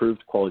 to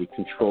improved quality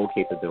control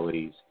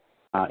capabilities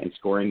and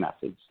scoring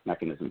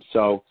mechanisms.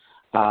 So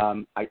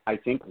I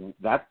think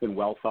that's been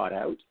well thought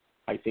out.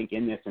 I think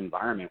in this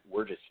environment,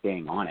 we're just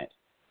staying on it,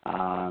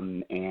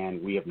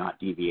 and we have not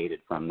deviated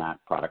from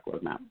that product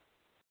roadmap.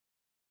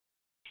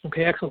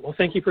 Okay, excellent. Well,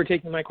 thank you for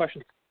taking my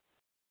questions.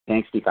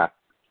 Thanks, Deepak.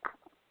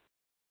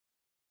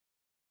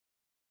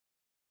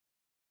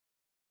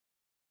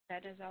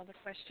 That is all the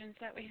questions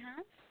that we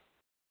have.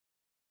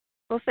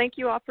 Well, thank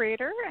you,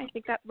 operator. I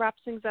think that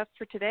wraps things up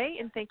for today,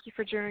 and thank you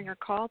for joining our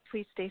call.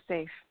 Please stay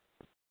safe.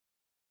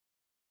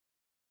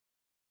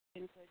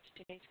 Concludes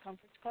today's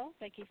conference call.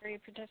 Thank you for your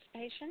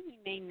participation. You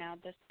may now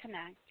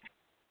disconnect.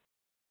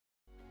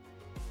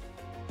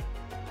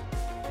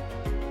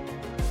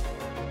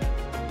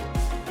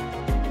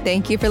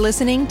 Thank you for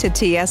listening to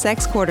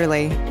TSX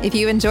Quarterly. If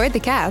you enjoyed the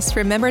cast,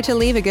 remember to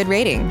leave a good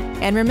rating.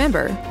 And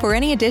remember, for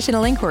any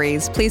additional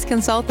inquiries, please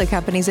consult the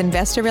company's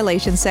investor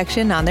relations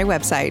section on their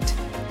website.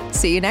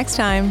 See you next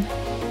time.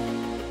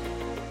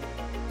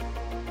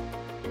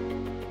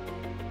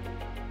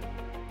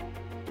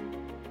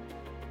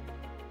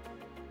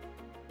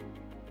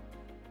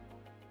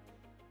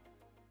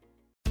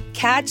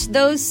 Catch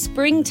those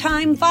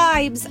springtime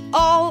vibes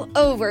all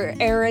over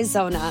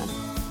Arizona.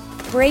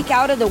 Break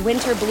out of the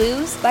winter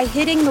blues by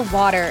hitting the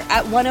water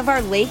at one of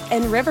our lake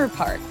and river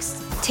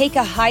parks. Take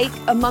a hike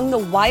among the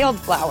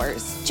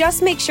wildflowers.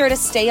 Just make sure to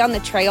stay on the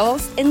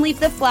trails and leave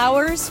the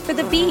flowers for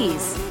the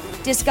bees.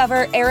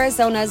 Discover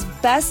Arizona's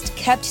best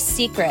kept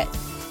secret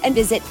and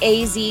visit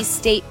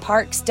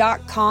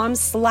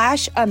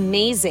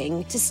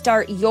azstateparks.com/amazing to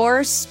start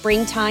your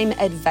springtime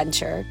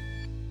adventure.